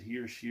realize that he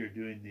or she are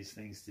doing these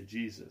things to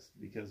Jesus?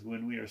 Because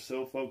when we are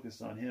so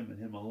focused on him and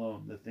him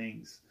alone,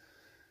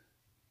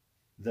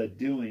 the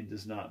doing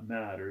does not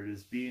matter. It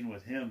is being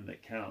with him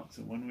that counts.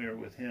 And when we are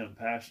with him,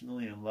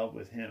 passionately in love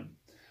with him,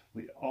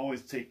 we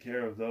always take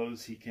care of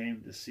those he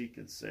came to seek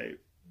and save.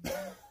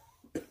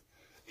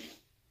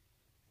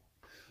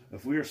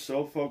 If we are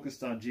so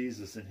focused on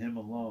Jesus and him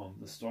alone,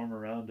 the storm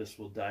around us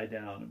will die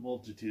down and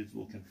multitudes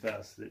will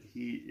confess that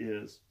he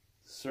is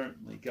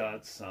certainly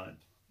God's Son.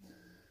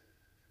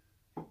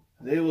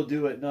 They will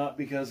do it not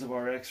because of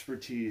our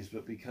expertise,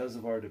 but because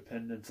of our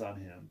dependence on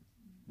him.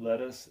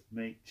 Let us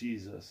make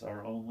Jesus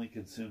our only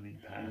consuming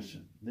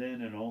passion.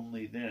 Then and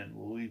only then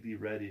will we be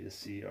ready to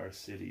see our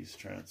cities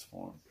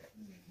transformed.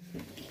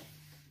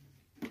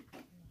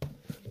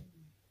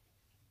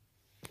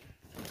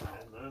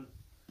 Amen.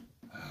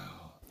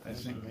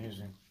 That's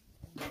amazing.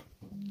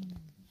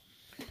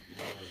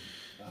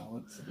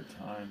 What's the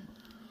time?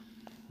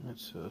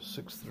 It's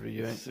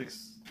 6:38.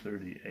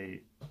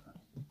 6:38.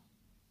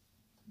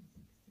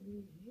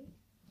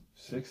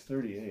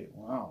 6:38.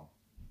 Wow.